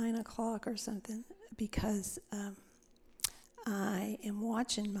at 9 o'clock or something, because I am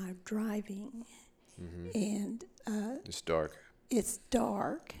watching my driving, and It's dark. It's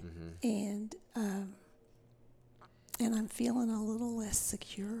dark, and I'm feeling a little less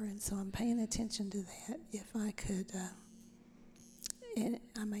secure, and so I'm paying attention to that. If I could, and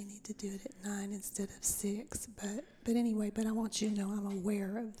I may need to do it at 9 instead of 6, but anyway, but I want you to know I'm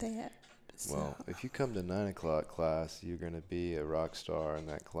aware of that. So. Well, if you come to 9 o'clock class, you're going to be a rock star in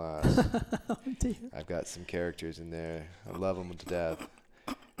that class. Oh, dear. I've got some characters in there. I love them to death.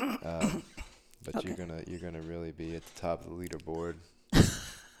 But Okay. you're gonna really be at the top of the leaderboard.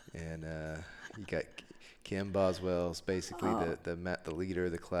 And you got Kim Boswell's basically the leader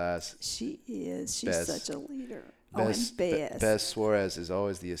of the class. She is. She's Bess. such a leader. Bess, and Bess. Bess Suarez is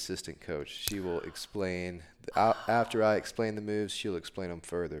always the assistant coach. She will explain after I explain the moves. She'll explain them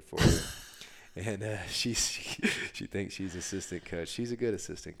further for you. And she thinks she's assistant coach. She's a good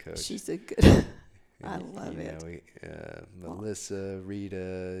assistant coach. She's a good. I And, love it. Melissa,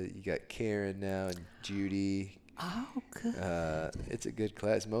 Rita, you got Karen now, and Judy. Oh, good. It's a good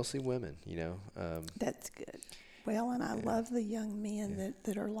class. Mostly women, That's good. Well, and I love the young men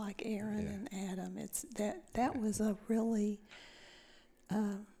that are like Aaron and Adam. It's that was a really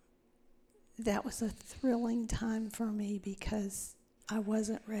that was a thrilling time for me, because I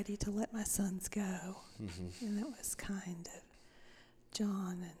wasn't ready to let my sons go, and that was kind of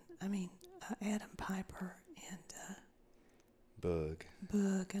John and Adam Piper and Bug.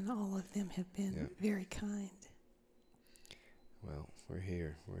 Bug, and all of them have been very kind. Well, we're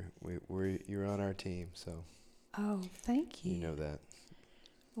here. You're on our team, so. Oh, thank you. You know that.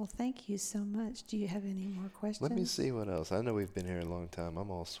 Well, thank you so much. Do you have any more questions? Let me see what else. I know we've been here a long time.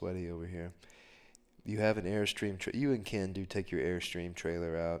 I'm all sweaty over here. You have an Airstream. You and Ken do take your Airstream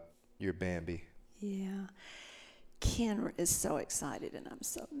trailer out. Your Bambi. Yeah. Ken is so excited, and I'm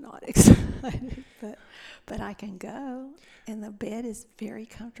so not excited. But I can go, and the bed is very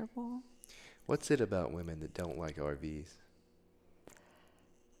comfortable. What's it about women that don't like RVs?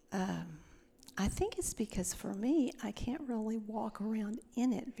 I think it's because for me, I can't really walk around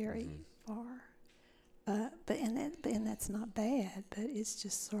in it very far. And that's not bad, but it's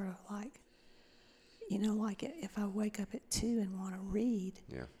just sort of like, like if I wake up at 2 and want to read,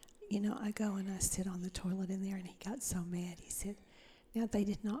 I go and I sit on the toilet in there, and he got so mad. He said, "Now they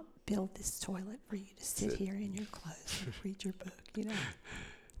did not build this toilet for you to sit here in your clothes and read your book."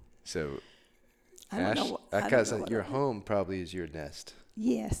 So, I don't Ash, know what your home probably is your nest.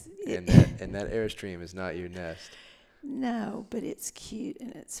 Yes. And that Airstream is not your nest. No, but it's cute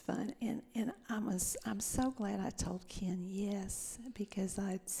and it's fun, and I'm so glad I told Ken yes, because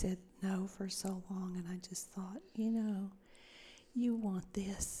I'd said no for so long, and I just thought, you want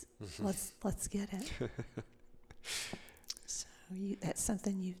this, let's get it. So that's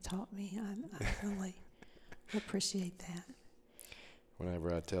something you've taught me. I really appreciate that.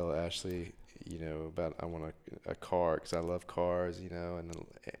 Whenever I tell Ashley, about I want a car, because I love cars, and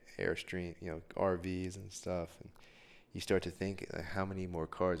Airstream, RVs and stuff, and you start to think, how many more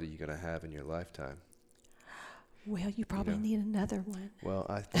cars are you going to have in your lifetime? Well, you probably need another one. Well,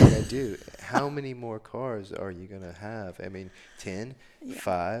 I think I do. How many more cars are you going to have? 10,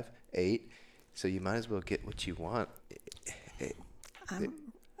 5, 8. So you might as well get what you want.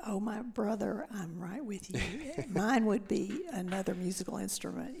 My brother, I'm right with you. Mine would be another musical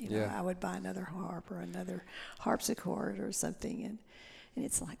instrument. I would buy another harp or another harpsichord or something. And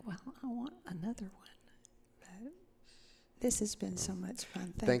it's like, well, I want another one. But this has been so much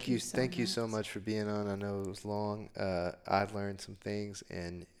fun. Thank you so much for being on. I know it was long. I've learned some things,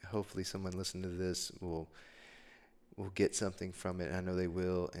 and hopefully someone listening to this will get something from it. I know they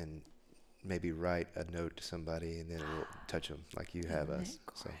will, and maybe write a note to somebody, and then it will touch them like you have us.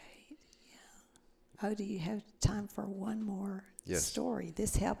 Great. So. Yeah. Oh, do you have time for one more story?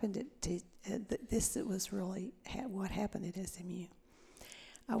 This happened it was really what happened at SMU.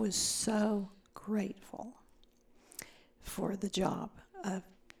 I was so grateful for the job of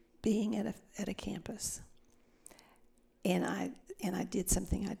being at a campus, and I did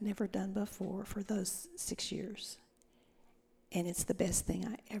something I'd never done before for those 6 years. And it's the best thing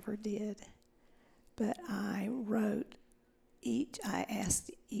I ever did. But I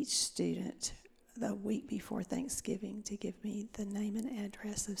asked each student the week before Thanksgiving to give me the name and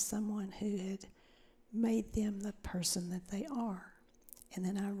address of someone who had made them the person that they are. And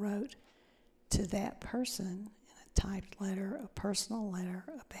then I wrote to that person in a typed letter, a personal letter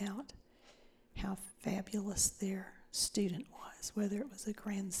about how fabulous their student was, whether it was a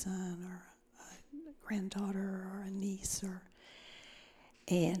grandson or a granddaughter or a niece.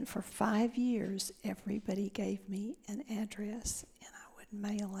 And for 5 years, everybody gave me an address, and I would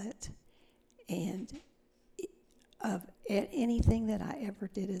mail it. And of anything that I ever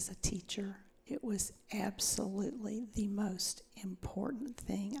did as a teacher, it was absolutely the most important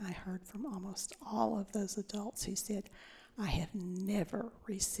thing I heard from almost all of those adults who said, I have never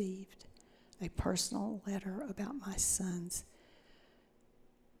received a personal letter about my son's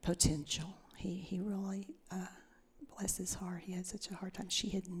potential. He really, bless his heart, he had such a hard time. She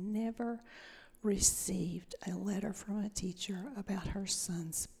had never received a letter from a teacher about her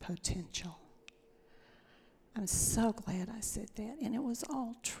son's potential. I'm so glad I said that, and it was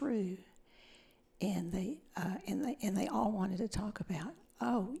all true. And they all wanted to talk about,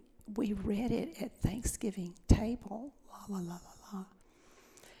 oh, we read it at Thanksgiving table, la la la la la.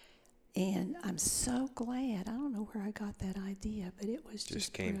 And I'm so glad. I don't know where I got that idea, but it was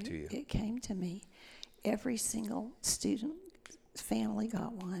just came to you. It came to me. Every single student family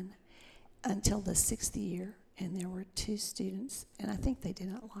got one until the 6th year, and there were 2 students, and I think they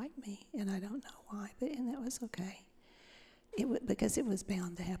didn't like me, and I don't know why, and that was okay. Because it was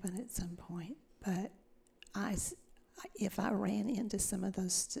bound to happen at some point. But if I ran into some of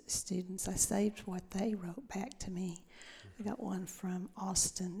those students, I saved what they wrote back to me. I got one from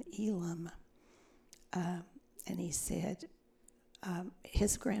Austin Elam, and he said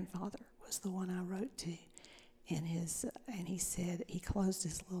his grandfather was the one I wrote to, and he said he closed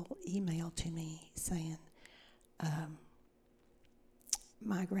his little email to me saying,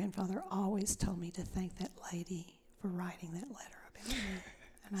 my grandfather always told me to thank that lady for writing that letter about me.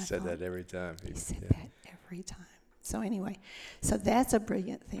 And I said that every time. He said that every time. So anyway, so that's a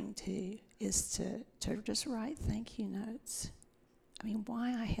brilliant thing too, is to just write thank you notes. I mean,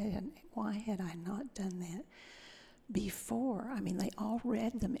 why had I not done that before? I mean, they all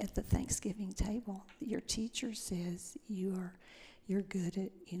read them at the Thanksgiving table. Your teacher says you're good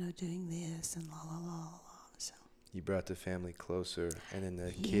at doing this and la la la la. So you brought the family closer, and then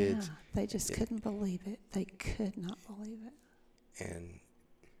the kids. They just couldn't believe it. They could not believe it. And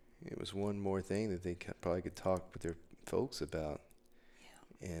it was one more thing that they probably could talk with their folks about.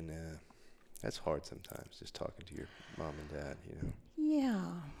 Yeah. And that's hard sometimes, just talking to your mom and dad, Yeah.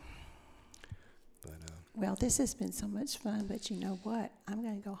 But well, this has been so much fun, but you know what? I'm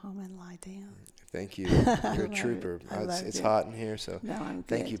going to go home and lie down. Thank you. You're a trooper. It's hot in here, so no, I'm good.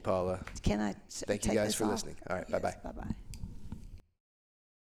 Thank you, Paula. Can I Thank you guys for listening. All right, yes, bye-bye. Bye-bye.